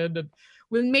London. And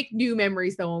we'll make new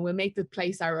memories though, and we'll make the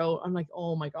place our own. I'm like,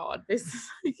 oh my God, this is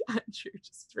like, Andrew,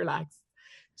 just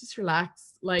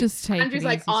relax. Like, just take Andrew's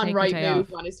like on right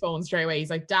move on his phone straight away. He's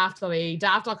like,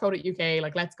 daft.co.uk,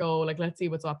 like, let's go, like, let's see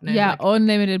what's up now. Yeah, like,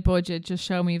 unlimited budget, just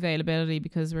show me availability,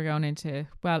 because we're going into,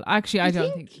 well, actually,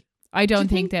 I don't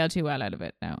think they'll do well out of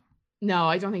it now. No,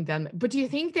 I don't think them. But do you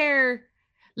think they're,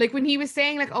 like, when he was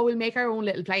saying, like, oh, we'll make our own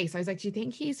little place, I was like, do you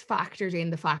think he's factored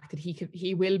in the fact that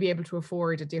he will be able to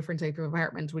afford a different type of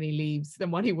apartment when he leaves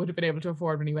than what he would have been able to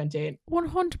afford when he went in?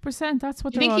 100%. That's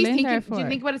what they're all in there for. Do you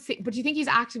think about it? But do you think he's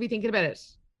actively thinking about it?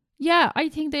 Yeah, I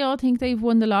think they all think they've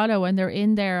won the lotto, and they're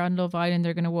in there on Love Island.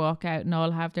 They're going to walk out and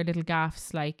all have their little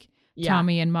gaffes, like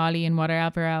Tommy and Molly and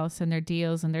whatever else, and their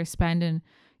deals, and they're spending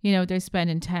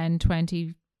 10,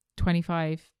 20,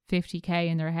 25, 50k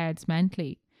in their heads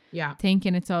mentally. Yeah.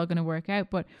 Thinking it's all going to work out.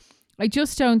 But I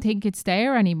just don't think it's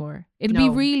there anymore. It'll be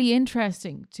really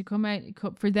interesting to come out,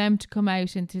 for them to come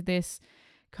out into this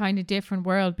kind of different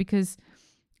world, because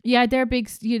they're big,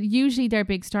 usually they're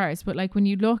big stars. But like, when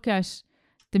you look at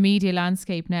the media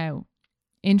landscape now,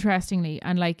 interestingly,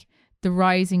 and like the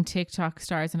rising TikTok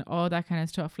stars and all that kind of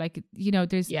stuff, like, you know,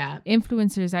 there's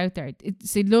influencers out there.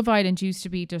 See, Love Island used to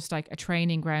be just like a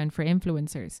training ground for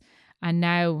influencers. And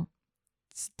now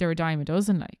they're a dime a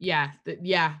dozen, like.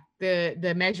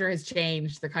 The measure has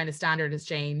changed, the kind of standard has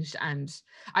changed, and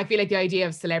I feel like the idea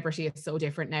of celebrity is so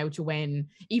different now to when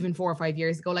even 4 or 5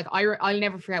 years ago. Like, I'll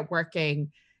never forget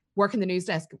working working the news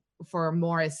desk for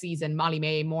Maura's season,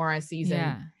 Maura's season.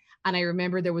 Yeah. And I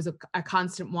remember there was a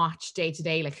constant watch day to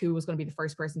day, like who was going to be the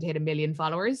first person to hit 1 million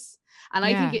followers. And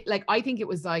I think it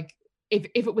was like, if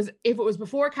it was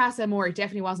before Casa Amor, it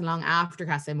definitely wasn't long after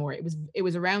Casa Amor. It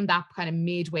was around that kind of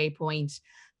midway point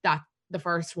that the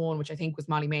first one, which I think was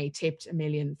Molly-Mae, tipped 1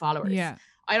 million followers. Yeah.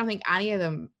 I don't think any of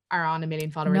them are on 1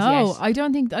 million followers yet. No, I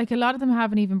don't think, like, a lot of them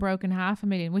haven't even broken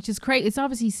 500,000, which is great. It's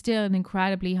obviously still an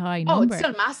incredibly high number. Oh, it's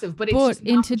still massive, but it's just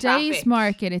in not today's traffic.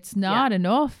 market, it's not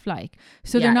enough. Like,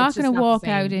 so they're not going to walk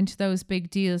out same. into those big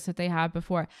deals that they had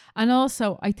before. And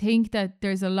also, I think that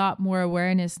there's a lot more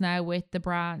awareness now with the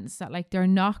brands that, like, they're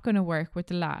not going to work with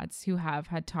the lads who have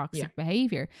had toxic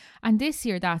behavior. And this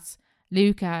year, that's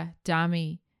Luca,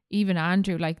 Dami, even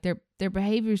Andrew. Like, their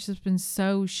behavior's just been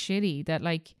so shitty that,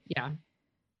 like,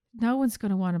 no one's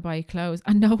going to want to buy clothes,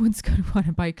 and no one's going to want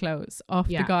to buy clothes off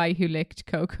the guy who licked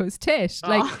Coco's tit.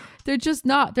 Like, they're just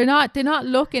not, they're not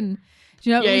looking,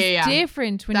 you know, it was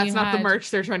different when that's not the merch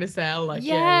they're trying to sell. Like,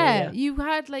 you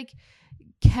had like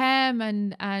Kem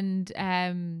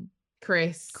and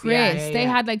Chris. They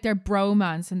had like their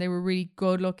bromance, and they were really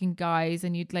good looking guys,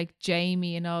 and you'd like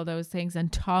Jamie and all those things, and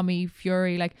Tommy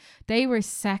Fury, like they were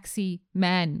sexy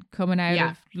men coming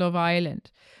out of Love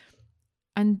Island.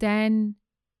 And then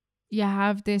you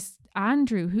have this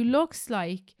Andrew who looks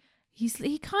like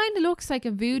he kind of looks like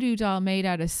a voodoo doll made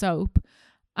out of soap,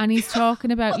 and he's talking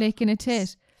about licking a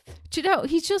tit. Do you know,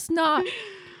 he's just not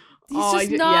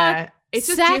it's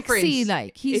just sexy, different.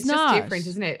 Like he's it's not. Just different,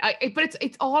 isn't it? But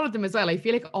it's all of them as well. I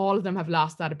feel like all of them have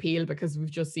lost that appeal because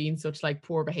we've just seen such like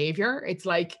poor behavior. It's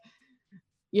like,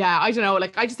 I don't know.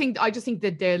 Like I just think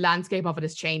that the landscape of it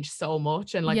has changed so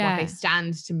much, and like what they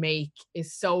stand to make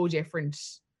is so different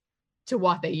to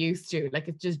what they used to. Like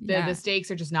it's just the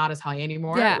stakes are just not as high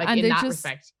anymore. Like in that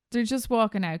respect. They're just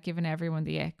walking out giving everyone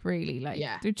the ick, really. Like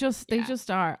they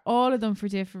just are. All of them for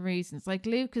different reasons. Like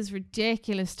Luca's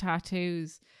ridiculous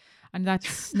tattoos and that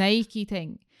snaky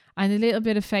thing. And a little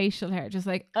bit of facial hair, just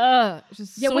like,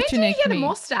 just such when an did he get a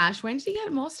mustache? When did he get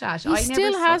a mustache? He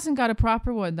still hasn't got a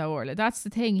proper one though, Orla. That's the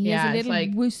thing. He has a little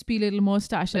like wispy little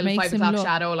mustache that makes him look,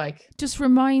 shadow, like, just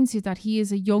reminds you that he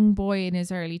is a young boy in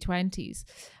his early 20s.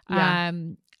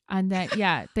 And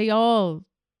then they all.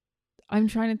 I'm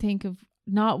trying to think of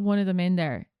not one of them in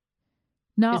there.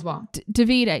 Not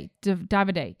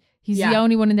Davide. He's the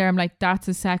only one in there. I'm like, that's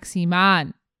a sexy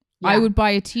man. I would buy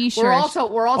a t-shirt. We're also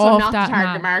not the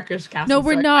target market, Cassie. No,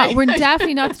 we're not. We're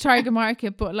definitely not the target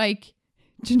market. But like,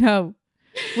 do you know,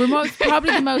 we're probably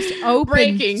the most open.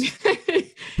 Breaking.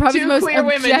 Probably the most queer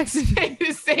objective.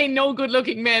 women say no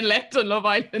good-looking men left on Love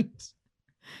Island.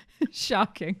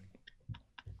 Shocking.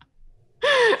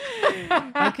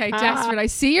 Okay, desperate. I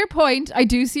see your point. I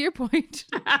do see your point.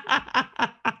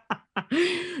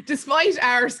 Despite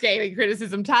our scathing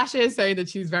criticism, Tasha is saying that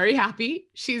she's very happy.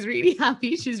 She's really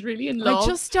happy. She's really in love. I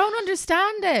just don't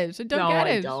understand it. I don't get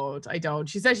it. I don't.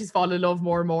 She says she's fallen in love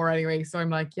more and more anyway. So I'm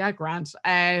like, yeah, Grant.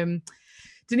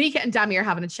 Danica and Dami are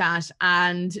having a chat,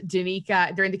 and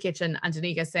they're in the kitchen, and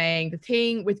Danica saying the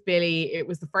thing with Billy, it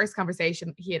was the first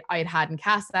conversation I had in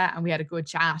Casa, and we had a good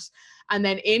chat. And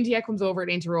then India comes over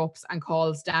and interrupts and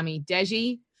calls Dami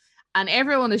Deji, and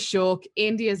everyone is shook.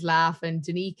 India's laughing.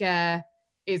 Danica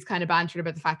is kind of bantering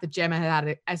about the fact that Gemma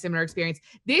had a similar experience.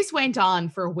 This went on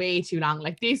for way too long.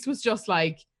 Like this was just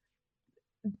like,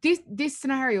 this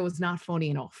scenario is not funny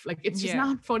enough. Like it's just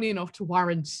not funny enough to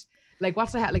warrant, like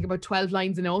what's I had like about 12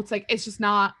 lines of notes. Like it's just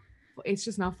not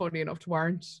funny enough to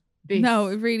warrant this. No,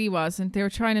 it really wasn't. They were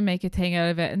trying to make a thing out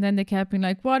of it, and then they kept being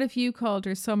like, what if you called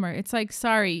her Summer? It's like,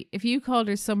 sorry, if you called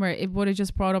her Summer, it would have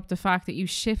just brought up the fact that you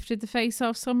shifted the face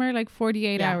off Summer like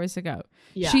 48 hours ago.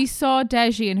 She saw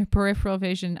Deji in her peripheral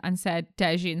vision and said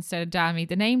Deji instead of Dami.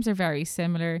 The names are very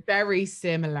similar. Very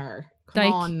similar.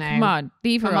 Come on now. Come on,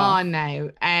 leave her off. Come on now.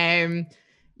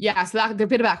 So they're a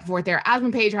bit of back and forth there. Adam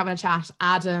and Paige are having a chat.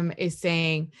 Adam is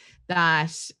saying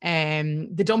that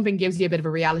the dumping gives you a bit of a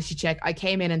reality check. I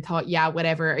came in and thought,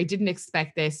 whatever. I didn't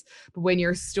expect this. But when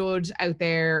you're stood out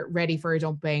there ready for a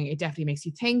dumping, it definitely makes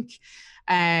you think.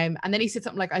 And then he said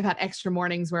something like, I've had extra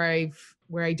mornings where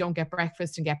I don't get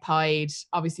breakfast and get pied,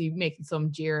 obviously making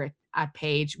some jeer at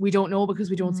Paige. We don't know because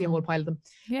we don't see a whole pile of them.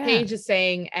 Paige is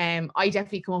saying, I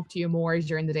definitely come up to you more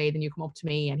during the day than you come up to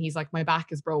me. And he's like, my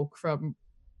back is broke from ...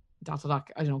 I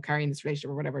don't know, carrying this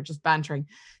relationship or whatever, just bantering.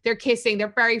 They're kissing.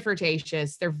 They're very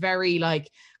flirtatious. They're very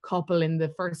like couple in the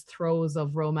first throes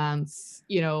of romance,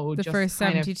 you know, the just first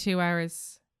 72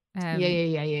 hours.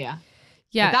 Yeah.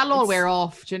 But that'll all wear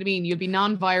off. Do you know what I mean? You'll be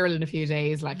non-viral in a few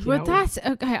days. Like, you know. That's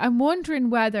okay. I'm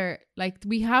wondering whether, like,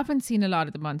 we haven't seen a lot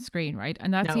of them on screen, right?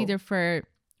 And that's either for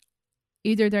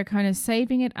either they're kind of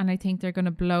saving it and I think they're going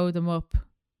to blow them up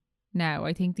now.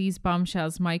 I think these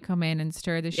bombshells might come in and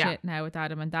stir the shit now with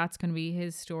Adam, and that's going to be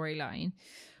his storyline.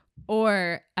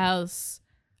 Or else,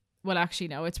 well, actually,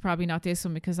 no, it's probably not this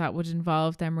one because that would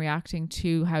involve them reacting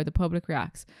to how the public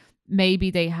reacts.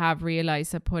 Maybe they have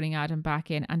realised that putting Adam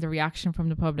back in and the reaction from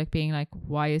the public being like,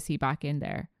 why is he back in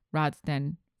there? Rather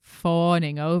than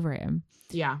fawning over him.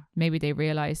 Yeah. Maybe they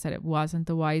realised that it wasn't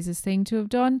the wisest thing to have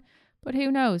done. But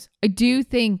who knows? I do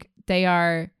think they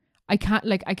are... I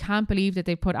can't believe that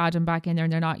they put Adam back in there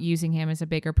and they're not using him as a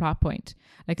bigger plot point.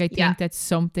 Like, I think that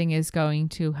something is going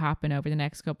to happen over the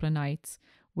next couple of nights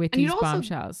with these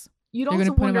bombshells. You'd They're also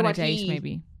going to put him wonder on a what date,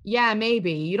 maybe. Yeah,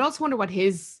 maybe. You'd also wonder what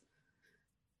his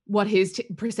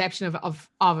perception of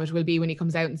it will be when he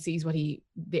comes out and sees the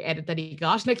edit that he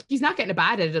got. Like, he's not getting a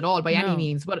bad edit at all by any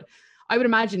means, but I would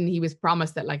imagine he was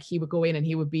promised that like he would go in and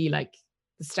he would be like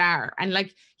the star, and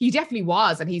like he definitely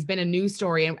was, and he's been a news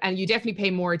story, and you definitely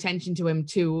pay more attention to him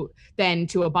than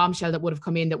to a bombshell that would have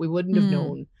come in that we wouldn't have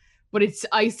known. But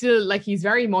I still like, he's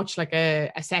very much like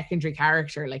a secondary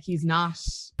character. Like, he's not.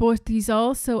 But he's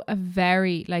also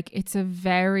it's a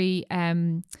very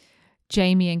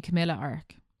Jamie and Camilla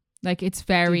arc. Like, it's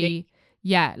very,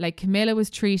 like Camilla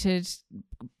was treated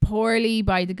poorly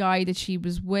by the guy that she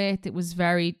was with. It was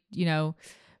very,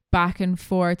 back and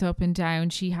forth, up and down.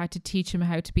 She had to teach him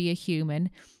how to be a human,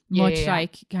 much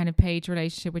like kind of Paige's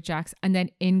relationship with Jax. And then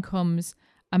in comes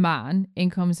a man,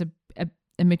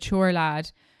 a mature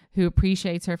lad who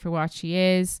appreciates her for what she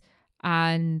is.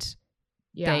 And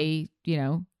they,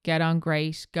 get on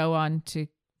great, go on to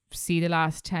see the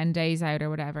last 10 days out or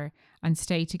whatever, and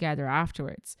stay together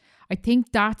afterwards. I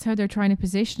think that's how they're trying to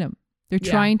position him. They're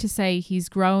trying to say he's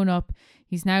grown up.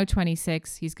 He's now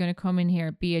 26. He's going to come in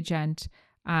here, be a gent,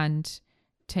 and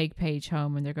take Paige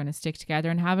home, and they're going to stick together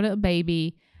and have a little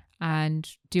baby and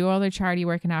do all their charity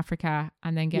work in Africa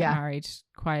and then get married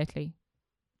quietly.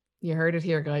 You heard it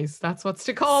here, guys. That's what's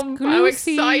to come.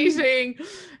 Exclusive. How exciting.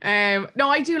 No,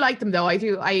 I do like them though. I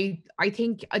do. I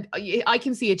think I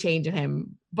can see a change in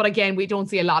him, but again, we don't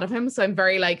see a lot of him. So I'm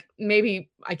very like, maybe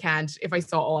I can't if I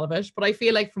saw all of it, but I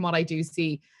feel like from what I do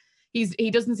see,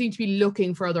 he doesn't seem to be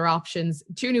looking for other options.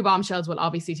 2 new bombshells will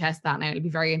obviously test that now. It'll be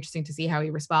very interesting to see how he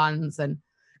responds, and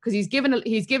because he's given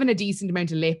a decent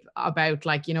amount of lip about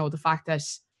like, the fact that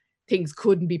things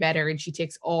couldn't be better, and she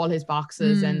ticks all his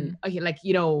boxes, and like,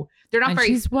 they're not and very.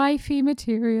 She's wifey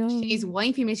material. She's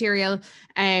wifey material.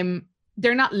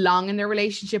 They're not long in their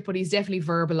relationship, but he's definitely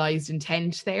verbalized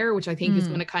intent there, which I think is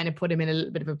going to kind of put him in a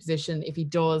little bit of a position if he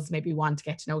does maybe want to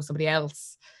get to know somebody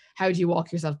else. How do you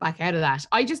walk yourself back out of that?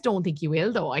 I just don't think he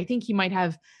will, though. I think he might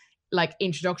have like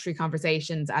introductory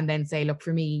conversations and then say, look,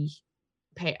 for me,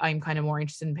 I'm kind of more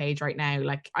interested in Paige right now.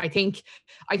 Like, I think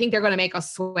they're going to make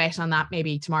us sweat on that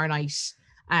maybe tomorrow night.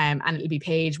 And it'll be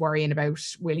Paige worrying about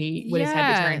will his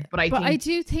head be turned. But I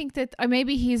do think that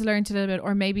maybe he's learned a little bit,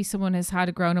 or maybe someone has had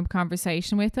a grown-up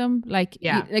conversation with him. Like,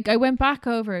 I went back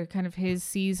over kind of his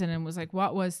season and was like,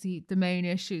 what was the main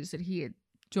issues that he had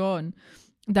done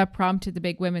that prompted the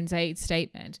big women's aid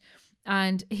statement?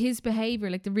 And his behavior,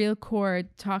 like the real core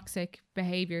toxic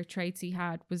behavior traits he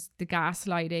had, was the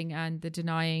gaslighting and the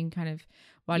denying kind of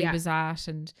what he was at,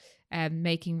 and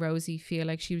making Rosie feel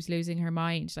like she was losing her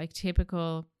mind, like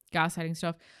typical gaslighting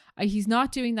stuff. He's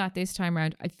not doing that this time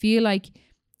around. I feel like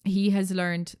he has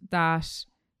learned that,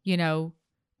 being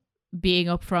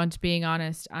upfront, being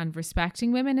honest, and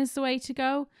respecting women is the way to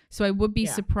go. So I would be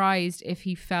surprised if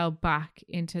he fell back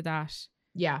into that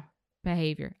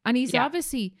behavior. And he's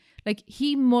obviously, like,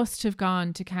 he must have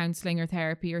gone to counselling or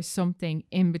therapy or something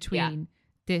in between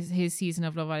his season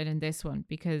of Love Island and this one,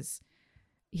 because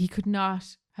he could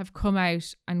not have come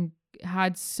out and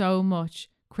had so much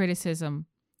criticism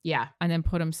and then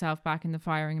put himself back in the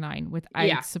firing line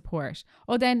without support.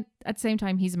 Oh, then at the same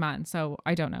time, he's a man, so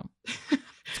I don't know.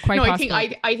 It's quite possible.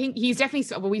 I think he's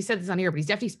definitely, well, we said this on here, but he's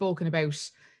definitely spoken about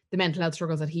the mental health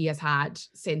struggles that he has had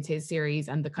since his series,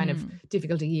 and the kind of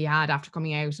difficulty he had after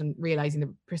coming out and realizing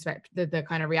the perspective, the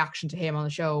kind of reaction to him on the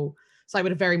show. So I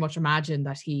would have very much imagined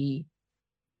that he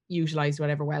utilized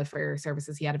whatever welfare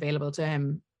services he had available to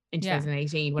him in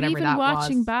 2018, whatever even that was.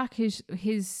 Watching back his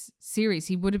series,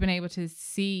 he would have been able to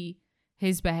see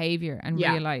his behavior and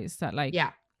realize that, like,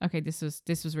 okay, this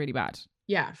was really bad.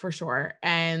 Yeah, for sure.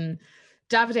 And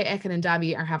Davide, Ekin and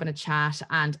Dami are having a chat,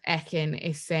 and Ekin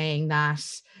is saying that,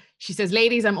 she says,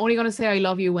 ladies, I'm only going to say I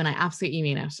love you when I absolutely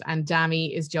mean it. And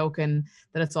Dami is joking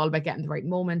that it's all about getting the right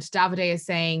moment. Davide is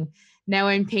saying, now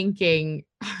I'm thinking,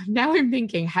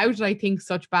 how did I think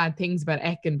such bad things about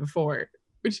Ekin before?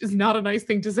 Which is not a nice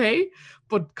thing to say,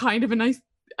 but kind of a nice,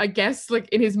 I guess like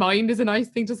in his mind is a nice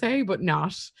thing to say, but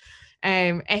not.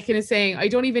 Ekin is saying, I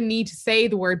don't even need to say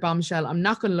the word bombshell. I'm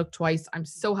not going to look twice. I'm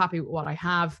so happy with what I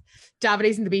have.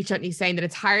 Davide's in the beach and he's saying that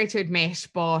it's hard to admit,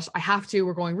 but I have to.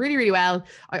 We're going really, really well.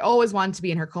 I always want to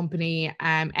be in her company.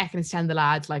 Ekin is telling the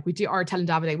lads, like we do, or telling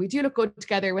Davide, we do look good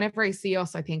together. Whenever I see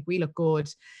us, I think we look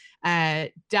good.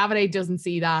 Davide doesn't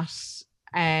see that.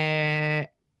 I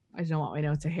don't know what my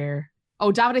notes are here.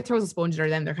 Oh, Davide throws a sponge at her,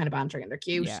 then they're kind of bantering and they're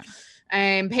cute. Yeah.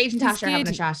 Paige and Tasha are having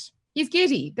a chat. He's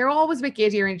giddy. They're always a bit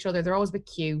giddy around each other. They're always a bit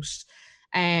cute.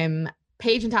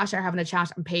 Paige and Tasha are having a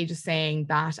chat and Paige is saying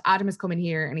that Adam has come in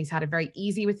here and he's had it very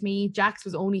easy with me. Jax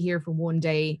was only here for one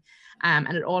day and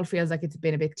it all feels like it's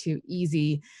been a bit too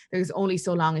easy. There's only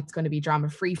so long it's going to be drama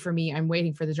free for me. I'm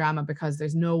waiting for the drama because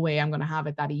there's no way I'm going to have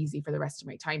it that easy for the rest of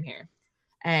my time here.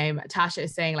 Tasha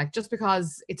is saying like, just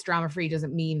because it's drama free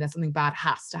doesn't mean that something bad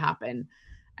has to happen.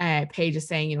 Paige is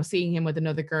saying, you know, seeing him with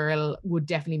another girl would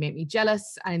definitely make me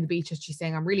jealous. And in the beaches, she's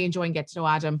saying, I'm really enjoying getting to know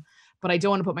Adam, but I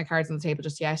don't want to put my cards on the table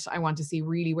just yet. I want to see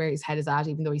really where his head is at.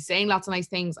 Even though he's saying lots of nice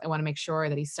things, I want to make sure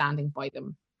that he's standing by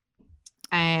them.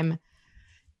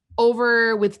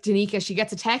 Over with Danica, she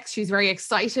gets a text. She's very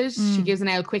excited. She gives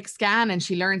Niall a quick scan and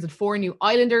she learns that 4 new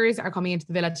Islanders are coming into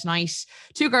the villa tonight.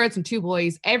 2 girls and 2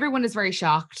 boys. Everyone is very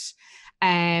shocked.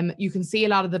 You can see a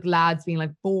lot of the lads being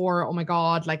like, "Bore, oh my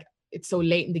God, like it's so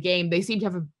late in the game." They seem to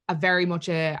have a very much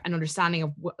an understanding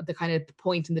of what the kind of the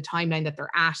point in the timeline that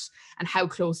they're at and how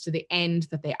close to the end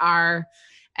that they are.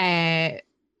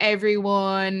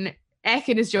 Everyone,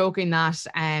 Ekin is joking that,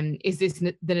 is this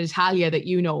the Natalia that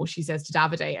you know, she says to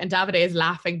Davide, and Davide is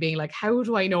laughing being like, how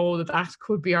do I know that that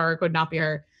could be her, could not be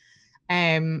her?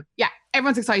 Yeah,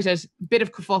 everyone's excited, bit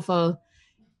of kerfuffle.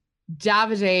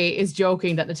 Davide is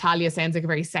joking that Natalia sounds like a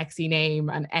very sexy name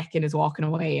and Ekin is walking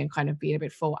away and kind of being a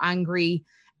bit faux angry.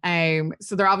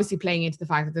 So they're obviously playing into the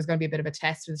fact that there's going to be a bit of a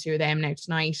test for the two of them now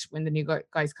tonight when the new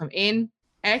guys come in.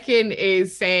 Ekin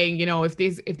is saying, you know, if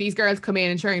these girls come in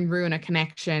and try and ruin a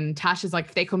connection, Tasha's like,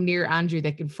 if they come near Andrew,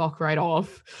 they can fuck right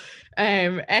off.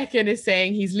 Ekin is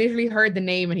saying he's literally heard the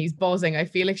name and he's buzzing. I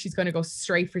feel like she's going to go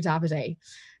straight for Davide.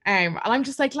 And I'm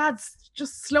just like, lads,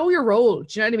 just slow your roll. Do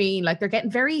you know what I mean? Like, they're getting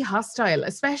very hostile,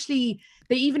 especially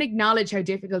they even acknowledge how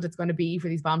difficult it's going to be for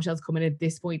these bombshells coming at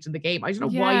this point in the game. I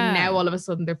don't know why now all of a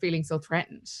sudden they're feeling so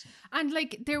threatened. And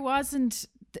like, there wasn't,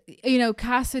 you know,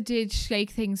 Casa did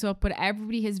shake things up, but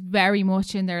everybody is very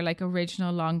much in their like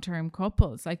original long-term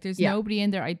couples. Like, there's nobody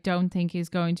in there I don't think is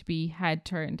going to be head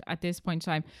turned at this point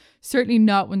in time. Certainly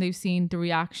not when they've seen the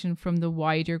reaction from the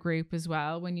wider group as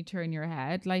well. When you turn your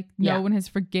head, like no one has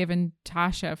forgiven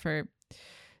Tasha for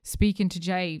speaking to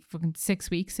Jay fucking 6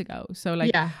 weeks ago. So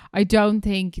like, I don't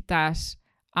think that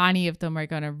any of them are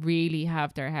going to really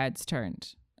have their heads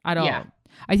turned at all.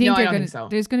 I think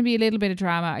there's going to be a little bit of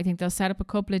drama. I think they'll set up a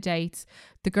couple of dates.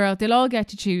 They'll all get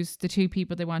to choose the 2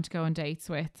 people they want to go on dates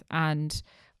with. And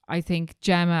I think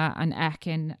Gemma and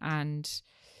Ekin and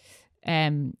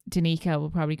Danica will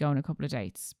probably go on a couple of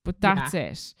dates. But that's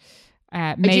it.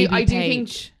 Maybe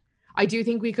I do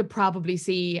think we could probably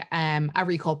see a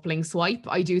recoupling swipe.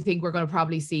 I do think we're going to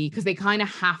probably see, because they kind of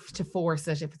have to force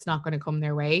it if it's not going to come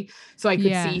their way. So I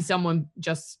could see someone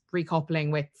just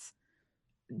recoupling with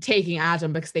taking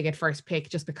Adam because they get first pick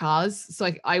just because.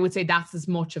 So I would say that's as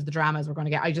much of the drama as we're going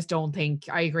to get. I just don't think,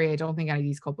 I agree, I don't think any of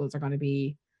these couples are going to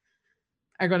be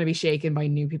shaken by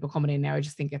new people coming in now. I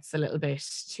just think it's a little bit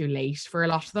too late for a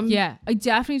lot of them. Yeah, I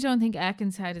definitely don't think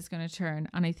Ekin's head is going to turn.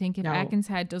 And I think if Ekin's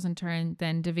head doesn't turn,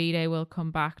 then Davide will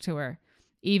come back to her.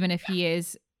 Even if he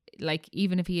is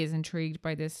intrigued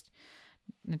by this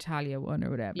Natalia one or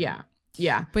whatever. Yeah.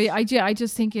 Yeah. But I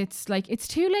just think it's like, it's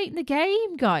too late in the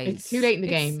game, guys. It's too late in the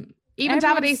game. Even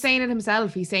Davide's saying it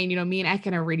himself. He's saying, you know, me and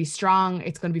Ekin are really strong.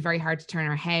 It's going to be very hard to turn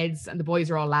our heads. And the boys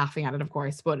are all laughing at it, of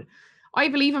course. But I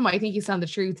believe him. I think he's telling the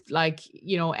truth. Like,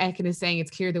 you know, Ekin is saying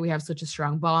it's clear that we have such a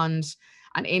strong bond.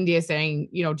 And India is saying,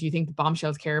 you know, do you think the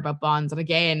bombshells care about bonds? And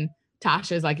again,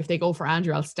 Tasha is like, if they go for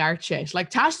Andrew, I'll start shit.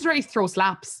 Like, Tasha's ready to throw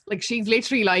slaps. Like, she's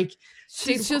literally like,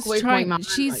 she's just trying.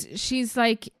 She's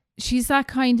like, she's that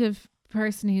kind of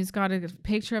person who's got a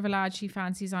picture of a lad she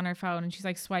fancies on her phone and she's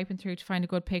like swiping through to find a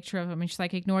good picture of him and she's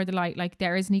like, ignore the light, like,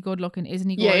 there, isn't he good looking, isn't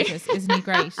he gorgeous, isn't he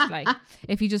great, like,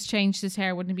 if he just changed his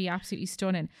hair, wouldn't it be absolutely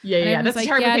stunning? That's like, a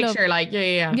terrible picture.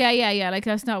 Look, like,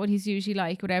 that's not what he's usually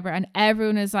like, whatever. And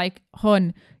everyone is like,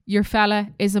 hun, your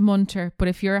fella is a munter, but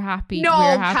if you're happy, we're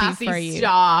happy Cassie, for you.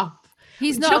 Stop.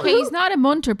 He's not okay, he's not a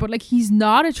munter, but like, he's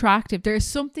not attractive. There's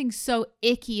something so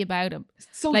icky about him.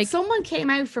 So like, someone came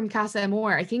out from Casa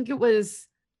Amor, I think it was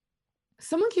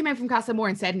someone came out from Casa Amor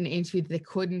and said in an interview that they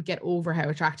couldn't get over how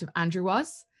attractive Andrew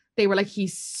was. they were like,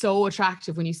 he's so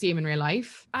attractive when you see him in real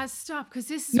life. Stop, because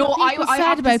this is what people said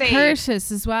have about to say,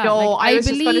 Curtis as well. No, like, I was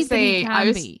just going to believe that say, he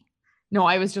can be. No,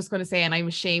 I was just going to say, and I'm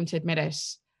ashamed to admit it,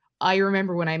 I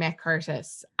remember when I met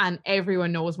Curtis, and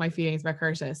everyone knows my feelings about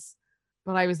Curtis,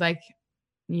 but I was like,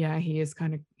 yeah, he is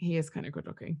kind of good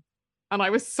looking. And I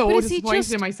was so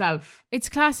disappointed in myself. It's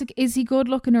classic. Is he good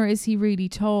looking or is he really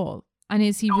tall? And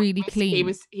is he really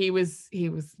clean? He was,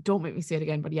 don't make me say it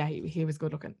again, but yeah, he was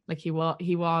good looking. Like he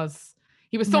was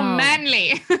so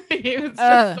manly. He was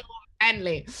just so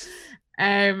manly.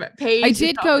 Paige, I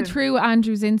did go through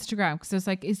Andrew's Instagram because I was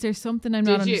like, is there something I'm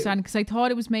not understanding? Because I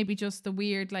thought it was maybe just the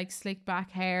weird like slick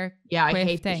back hair. Yeah, I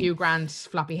hate the Hugh Grant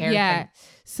floppy hair thing.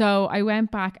 So I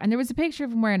went back and there was a picture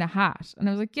of him wearing a hat. And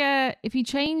I was like, yeah, if he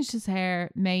changed his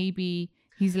hair, maybe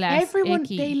he's less Everyone,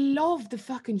 icky. They love the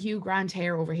fucking Hugh Grant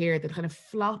hair over here. The kind of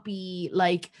floppy,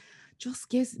 like,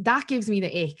 gives me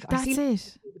the ick. That's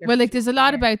it. Well, like there's a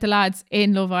lot about the lads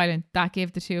in Love Island that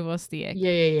give the two of us the ick.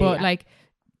 Yeah. But like,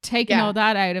 taking all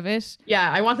that out of it.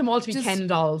 Yeah, I want them all to be Ken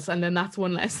dolls, and then that's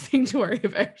one less thing to worry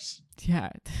about. Yeah.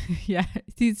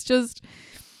 He's just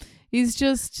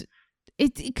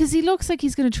it because he looks like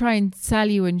he's going to try and sell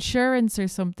you insurance or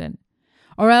something,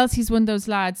 or else he's one of those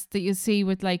lads that you see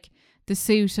with like the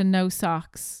suit and no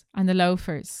socks and the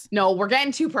loafers. No, we're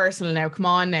getting too personal now. Come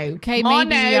on now. Okay,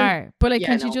 maybe we are, but like,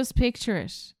 can't you just picture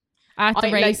it? At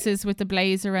the races with the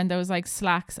blazer and those like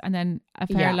slacks and then a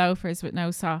pair of loafers with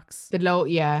no socks.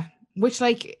 Which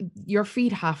like your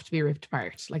feet have to be ripped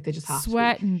apart. Like they just have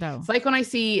sweating to be. Though. It's like when I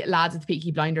see lads with the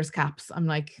Peaky Blinders caps, I'm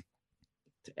like,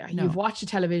 you've watched a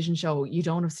television show, you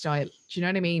don't have style. Do you know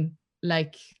what I mean?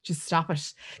 Like, just stop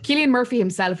it. Cillian Murphy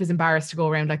himself is embarrassed to go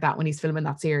around like that when he's filming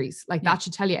that series. Like that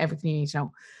should tell you everything you need to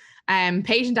know.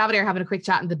 Paige and Davide are having a quick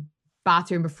chat in the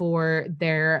bathroom before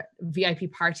their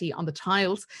VIP party on the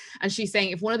tiles, and she's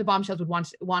saying, if one of the bombshells would want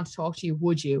to talk to you,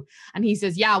 would you? And he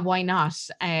says, yeah, why not?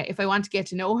 If I want to get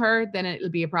to know her, then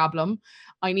it'll be a problem.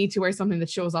 I need to wear something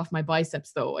that shows off my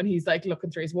biceps though. And he's like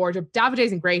looking through his wardrobe.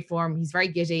 Davide's in great form. He's very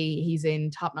giddy. He's in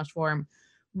top-notch form.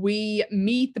 We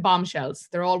meet the bombshells.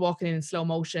 They're all walking in slow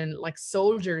motion, like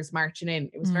soldiers marching in.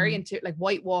 It was very like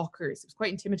White Walkers. It was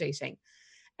quite intimidating.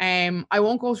 I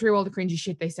won't go through all the cringy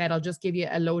shit they said. I'll just give you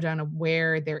a lowdown of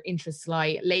where their interests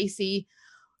lie. Lacey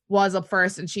was up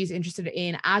first, and she's interested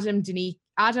in Adam, Danica,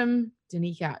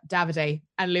 Davide,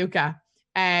 and Luca.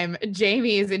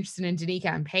 Jamie is interested in Danica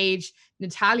and Paige.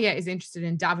 Natalia is interested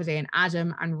in Davide and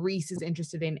Adam, and Reese is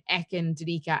interested in Ekin,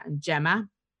 Danica, and Gemma.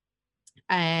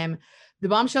 The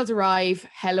bombshells arrive.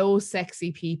 Hello,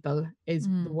 sexy people is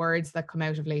the words that come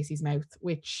out of Lacey's mouth,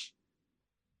 which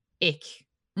ick.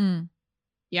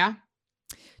 Yeah.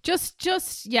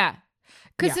 Just yeah.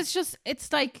 Because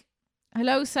it's like,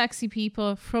 hello, sexy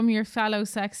people, from your fellow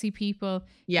sexy people.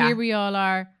 Yeah. Here we all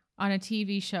are on a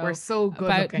TV show. We're so good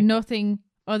about looking. Nothing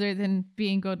other than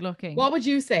being good looking. What would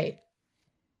you say?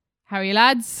 How are you,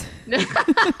 lads?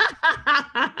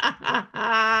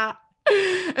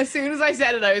 As soon as I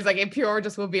said it, I was like, if Pure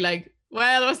just would be like,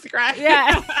 well, what's the crack?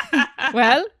 Yeah.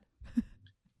 Well.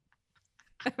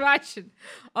 Imagine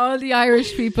all the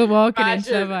Irish people walking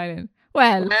into Love Island.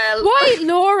 Well, why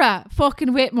Laura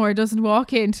fucking Whitmore doesn't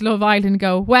walk into Love Island and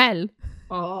go, well.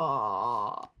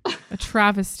 Oh. A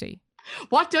travesty.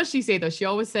 What does she say though? She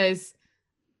always says,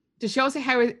 does she always say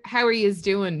how are you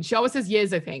doing? She always says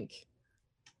yes, I think.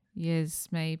 Yes,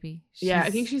 maybe. Yeah,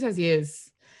 I think she says yes.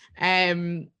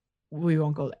 We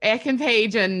won't go. Ekin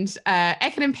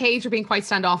and Paige are being quite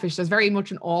standoffish. There's very much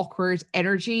an awkward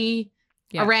energy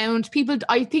around people.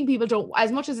 I think people don't,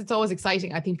 as much as it's always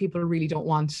exciting, I think people really don't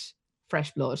want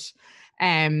fresh blood.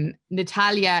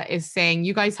 Natalia is saying,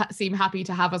 you guys seem happy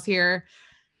to have us here.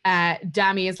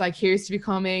 Dami is like, here's to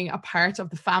becoming a part of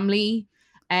the family.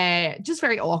 Just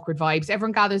very awkward vibes.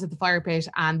 Everyone gathers at the fire pit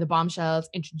and the bombshells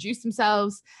introduce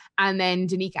themselves. And then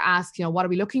Danica asks, what are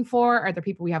we looking for? Are there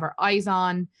people we have our eyes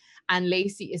on? And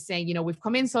Lacey is saying, we've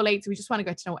come in so late, so we just want to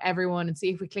get to know everyone and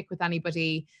see if we click with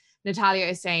anybody. Natalia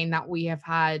is saying that we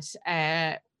want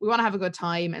to have a good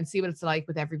time and see what it's like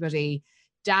with everybody.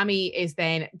 Dami is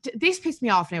then, this pissed me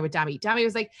off now with Dami. Dami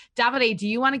was like, Davide, do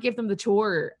you want to give them the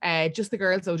tour? Just the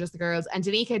girls. And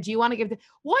Danica, do you want to give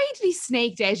why did he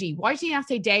snake Deji? Why did he not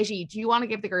say Deji? Do you want to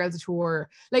give the girls a tour?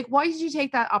 Like, why did you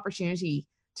take that opportunity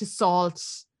to salt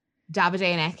Davide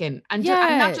and Ekin and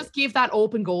not just give that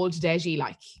open goal to Deji?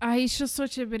 Like, he's just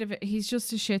such a bit of he's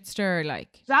just a shit stir.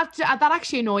 Like that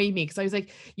actually annoyed me because I was like,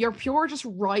 you're pure just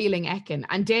riling Ekin,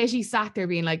 and Deji sat there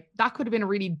being like, that could have been a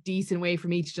really decent way for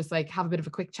me to just like have a bit of a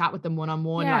quick chat with them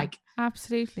one-on-one. Like,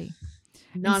 absolutely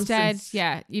nonsense.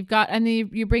 Instead, you've got, and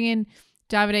you bring in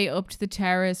Davide up to the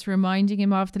terrace, reminding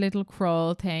him of the little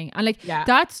crawl thing. And like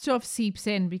that stuff seeps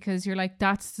in because you're like,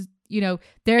 that's, you know,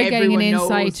 they're Everyone getting an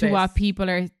insight to this. what people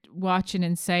are watching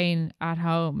and saying at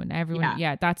home, and everyone,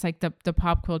 that's like the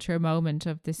pop culture moment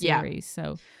of the series.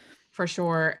 So for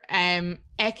sure.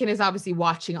 Ekin is obviously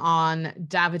watching on.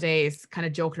 Davide's kind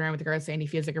of joking around with the girls saying he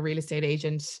feels like a real estate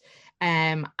agent.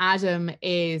 Adam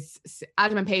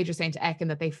and Paige are saying to Ekin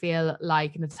that they feel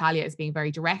like Natalia is being very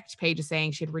direct. Paige is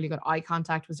saying she had really good eye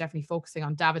contact, was definitely focusing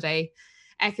on Davide.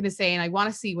 Ekin is saying, I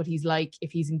want to see what he's like,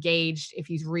 if he's engaged, if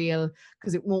he's real,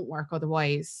 because it won't work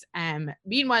otherwise.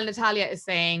 Meanwhile, Natalia is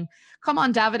saying, come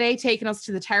on, Davide, taking us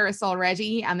to the terrace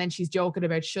already. And then she's joking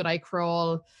about, should I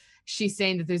crawl? She's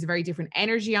saying that there's a very different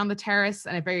energy on the terrace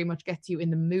and it very much gets you in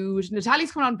the mood.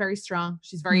 Natalia's coming on very strong.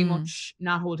 She's very much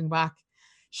not holding back.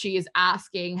 She is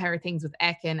asking how are things with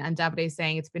Ekin, and Davide is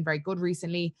saying it's been very good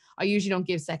recently. I usually don't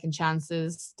give second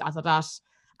chances, ...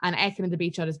 And Ekin and the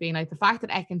beach hut is being like, the fact that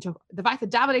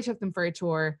Davide took them for a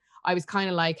tour, I was kind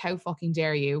of like, how fucking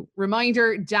dare you?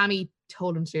 Reminder, Dami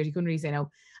told him to do it. He couldn't really say no.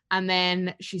 And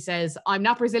then she says, I'm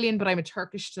not Brazilian, but I'm a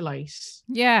Turkish delight.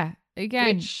 Yeah,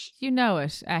 again, you know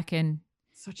it, Ekin.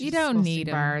 You don't need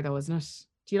a bar though, isn't it?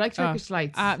 Do you like Turkish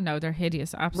delights? No, they're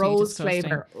hideous. Absolutely Rose disgusting.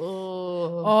 flavor.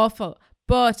 Oh. Awful.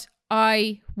 But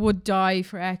I would die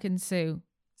for Ekin Su.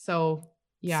 So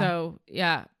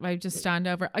I just stand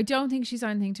over. I don't think she's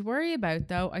anything to worry about,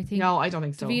 though. I think no, I don't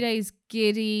think so. Davide's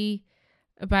giddy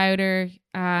about her,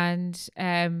 and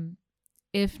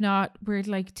if not, we're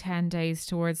like 10 days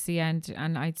towards the end,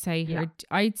 and I'd say her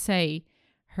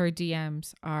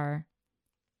DMs are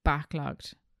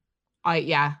backlogged. Do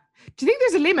you think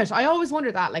there's a limit? I always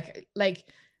wonder that. Like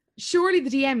surely the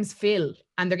DMs fill,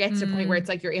 and there gets to a point where it's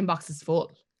like your inbox is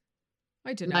full.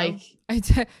 I don't know.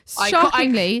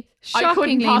 Shockingly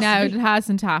now it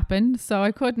hasn't happened, so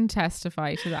I couldn't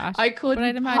testify to that. I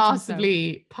couldn't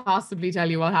possibly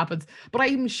tell you what happens, but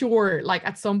I'm sure like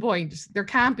at some point there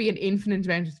can't be an infinite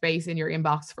amount of space in your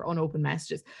inbox for unopened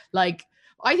messages. Like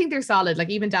I think they're solid. Like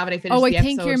even Davide finished the episode. I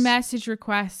think your message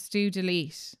requests do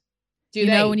delete. Do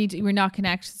they? Know when we're not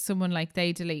connected to someone, like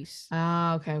they delete.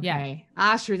 Okay.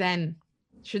 Yeah.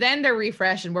 Sure, then they're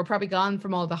refreshing. We're probably gone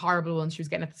from all the horrible ones she was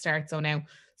getting at the start. So now,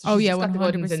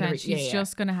 100%. She's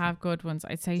just going to have good ones.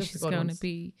 I'd say she's going to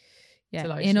be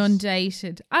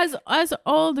inundated, as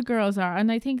all the girls are,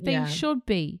 and I think they should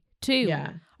be too.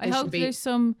 Yeah, I hope there's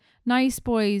some nice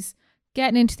boys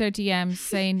getting into their DMs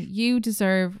saying you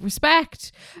deserve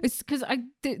respect. It's because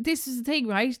this is the thing,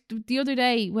 right? The other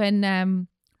day when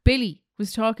Billy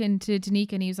was talking to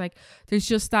Danica and he was like, there's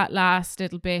just that last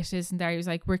little bit, isn't there? He was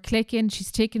like, we're clicking,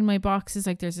 she's ticking my boxes,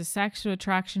 like there's a sexual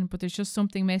attraction, but there's just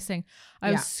something missing.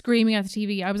 I was screaming at the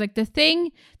TV. I was like, the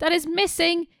thing that is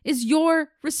missing is your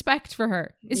respect for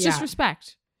her. It's just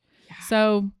respect.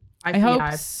 So I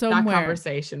hope somewhere that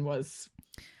conversation was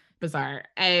bizarre.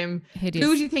 Hideous.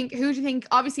 Who do you think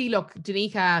obviously look,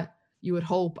 Danica you would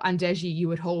hope, and Deji you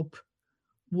would hope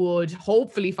would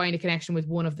hopefully find a connection with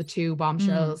one of the two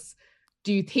bombshells.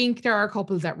 Do you think there are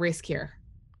couples at risk here?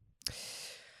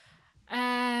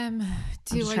 I'm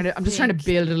just trying to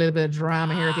build a little bit of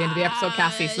drama here at the end of the episode,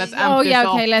 Cassie. So let's amp this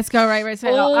up. Let's go right.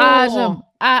 So Adam.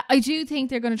 I do think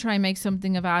they're going to try and make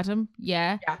something of Adam.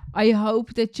 Yeah. I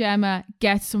hope that Gemma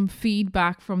gets some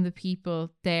feedback from the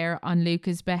people there on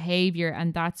Luca's behaviour,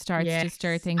 and that starts to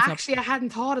stir things up. Actually, I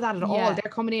hadn't thought of that at all.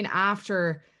 They're coming in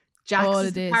after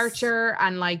Jack's departure,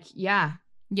 and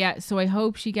Yeah, so I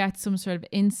hope she gets some sort of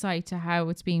insight to how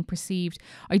it's being perceived.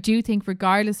 I do think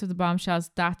regardless of the bombshells,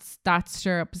 that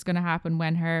stir up is going to happen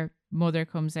when her mother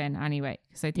comes in anyway.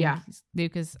 Because I think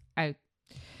Luca's out.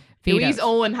 Louise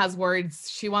Owen has words.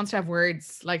 She wants to have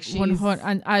words. Like she's...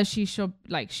 and as she should.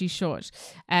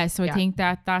 So I think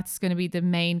that's going to be the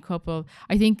main couple.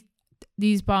 I think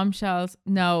these bombshells,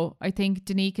 I think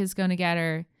Danica's going to get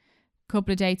her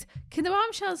couple of dates. Can the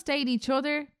bombshells date each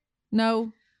other?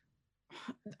 No.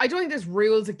 I don't think there's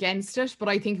rules against it, but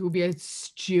I think it would be a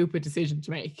stupid decision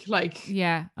to make.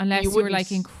 Unless you were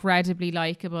like incredibly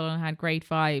likable and had great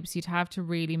vibes, you'd have to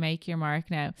really make your mark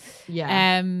now.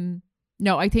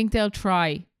 No, I think they'll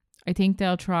try.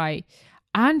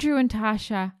 Andrew and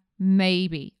Tasha,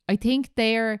 maybe. I think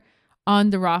they're on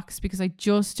the rocks because I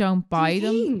just don't buy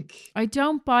them. I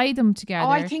don't buy them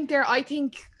together. I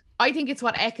think it's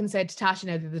what Ekin said to Tasha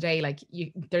now the other day. Like,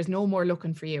 there's no more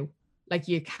looking for you. Like,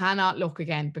 you cannot look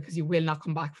again because you will not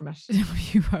come back from it.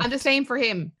 And the same for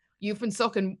him. You've been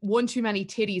sucking one too many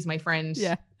titties, my friend.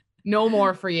 Yeah. No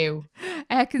more for you.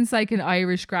 Ekin's like an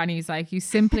Irish granny. He's like, you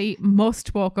simply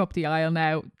must walk up the aisle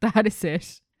now. That is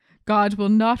it. God will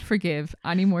not forgive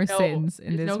any more sins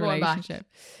in this relationship.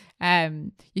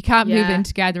 You can't move in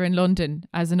together in London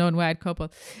as an unwed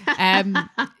couple. I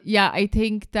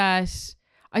think that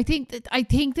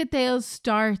they'll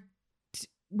start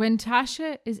when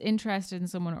Tasha is interested in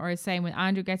someone, or is saying when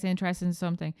Andrew gets interested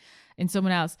in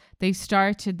someone else, they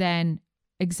start to then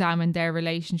examine their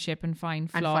relationship and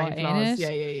find flaws in it.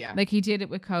 Yeah. Like he did it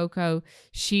with Coco.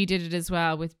 She did it as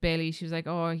well with Billy. She was like,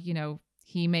 oh, you know,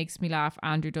 he makes me laugh.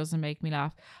 Andrew doesn't make me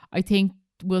laugh. I think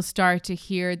we'll start to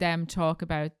hear them talk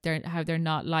about how they're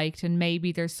not liked, and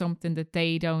maybe there's something that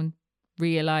they don't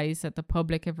realize that the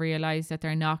public have realized, that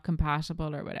they're not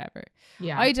compatible or whatever.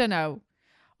 Yeah. I don't know.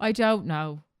 I don't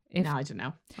know.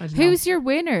 Who's your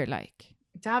winner? Like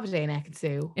Davide and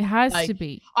Ekin-Su. It has to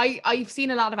be. I've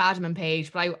seen a lot of Adam and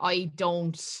Paige, but I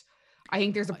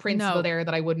think there's a principle there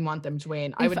that I wouldn't want them to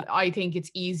win. I think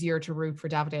it's easier to root for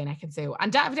Davide and Ekin-Su.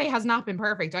 And Davide has not been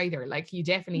perfect either. Like he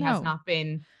definitely has not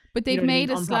been. But they've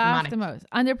made us laugh the most.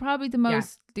 And they're probably the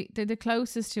most, they're the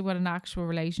closest to what an actual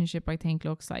relationship, I think,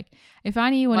 looks like. If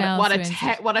anyone else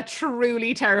what a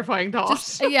truly terrifying thought.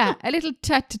 Just, a little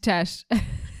tete-a-tete.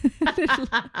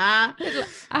 little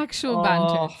actual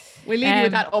banter. We'll leave you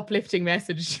with that uplifting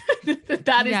message.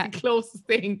 That is the closest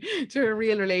thing to a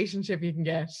real relationship you can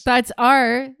get. That's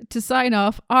to sign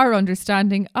off, our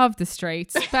understanding of the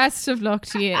Straits. Best of luck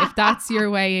to you if that's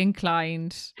your way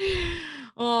inclined.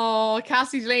 Oh,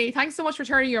 Cassie Delaney, thanks so much for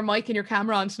turning your mic and your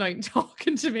camera on tonight and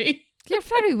talking to me. You're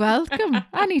very welcome.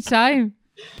 Anytime.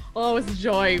 Oh, it's a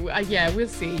joy. We'll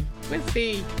see.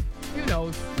 Who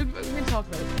knows? We'll talk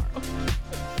about it tomorrow.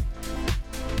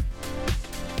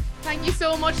 Thank you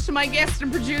so much to my guest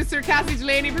and producer, Cassie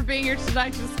Delaney, for being here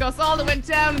tonight to discuss all that went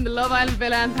down in the Love Island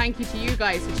villa. And thank you to you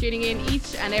guys for tuning in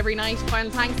each and every night.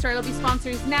 Final thanks to our lovely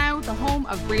sponsors, Now, the home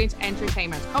of brilliant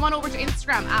entertainment. Come on over to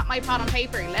Instagram at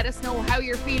MyPodOnPaper. Let us know how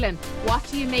you're feeling. What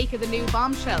do you make of the new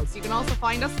Bombshells? You can also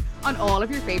find us on all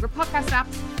of your favourite podcast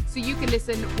apps, so you can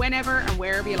listen whenever and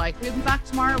wherever you like. We'll be back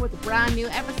tomorrow with a brand new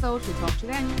episode. We'll talk to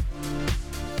you then.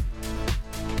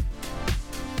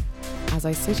 As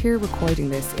I sit here recording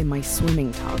this in my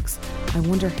swimming togs, I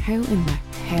wonder how in the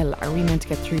hell are we meant to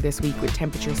get through this week with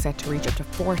temperatures set to reach up to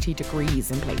 40 degrees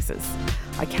in places.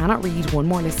 I cannot read one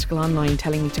more listicle online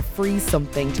telling me to freeze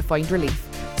something to find relief,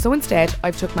 so instead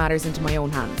I've took matters into my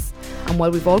own hands. And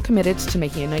while we've all committed to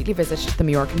making a nightly visit to the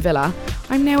Majorcan Villa,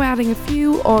 I'm now adding a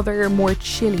few other more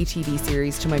chilly TV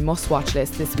series to my must-watch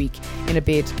list this week in a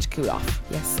bid to cool off.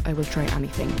 Yes, I will try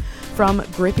anything. From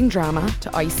gripping drama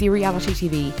to icy reality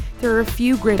TV, there are a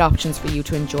few great options for you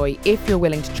to enjoy if you're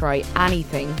willing to try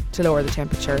anything to lower the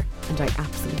temperature, and I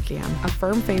absolutely am. A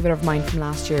firm favourite of mine from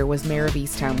last year was Mare of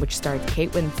Easttown, which starred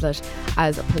Kate Winslet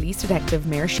as police detective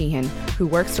Mare Sheehan, who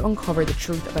works to uncover the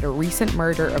truth about a recent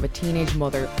murder of a teenage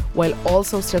mother while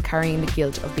also still carrying the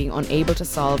guilt of being unable to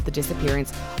solve the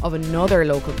disappearance of another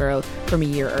local girl from a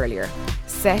year earlier.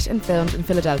 Set and filmed in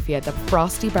Philadelphia, the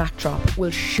frosty backdrop will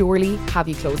surely have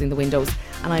you closing the windows,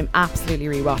 and I'm absolutely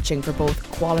rewatching for both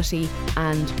quality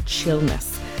and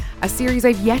chillness. A series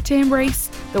I've yet to embrace,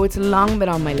 though it's long been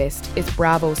on my list, is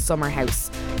Bravo's Summer House.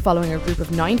 Following a group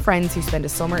of 9 friends who spend a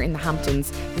summer in the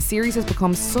Hamptons, the series has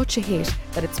become such a hit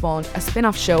that it spawned a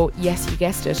spin-off show, yes you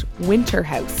guessed it, Winter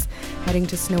House. Heading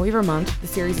to snowy Vermont, the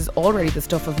series is already the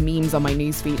stuff of memes on my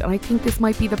newsfeed, and I think this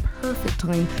might be the perfect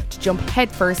time to jump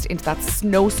headfirst into that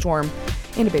snowstorm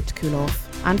in a bit to cool off.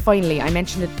 And finally, I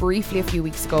mentioned it briefly a few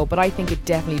weeks ago, but I think it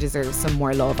definitely deserves some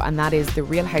more love, and that is The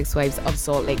Real Housewives of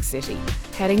Salt Lake City.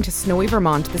 Heading to snowy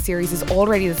Vermont, the series is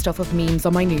already the stuff of memes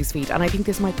on my newsfeed, and I think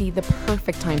this might be the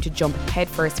perfect time to jump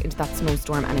headfirst into that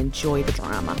snowstorm and enjoy the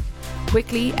drama.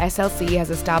 Quickly, SLC has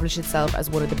established itself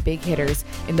as one of the big hitters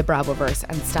in the Bravoverse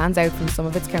and stands out from some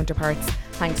of its counterparts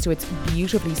thanks to its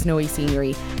beautifully snowy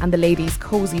scenery and the ladies'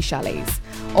 cosy chalets.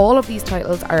 All of these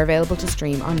titles are available to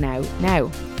stream on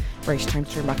Now. Right, time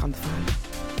to turn back on the fan.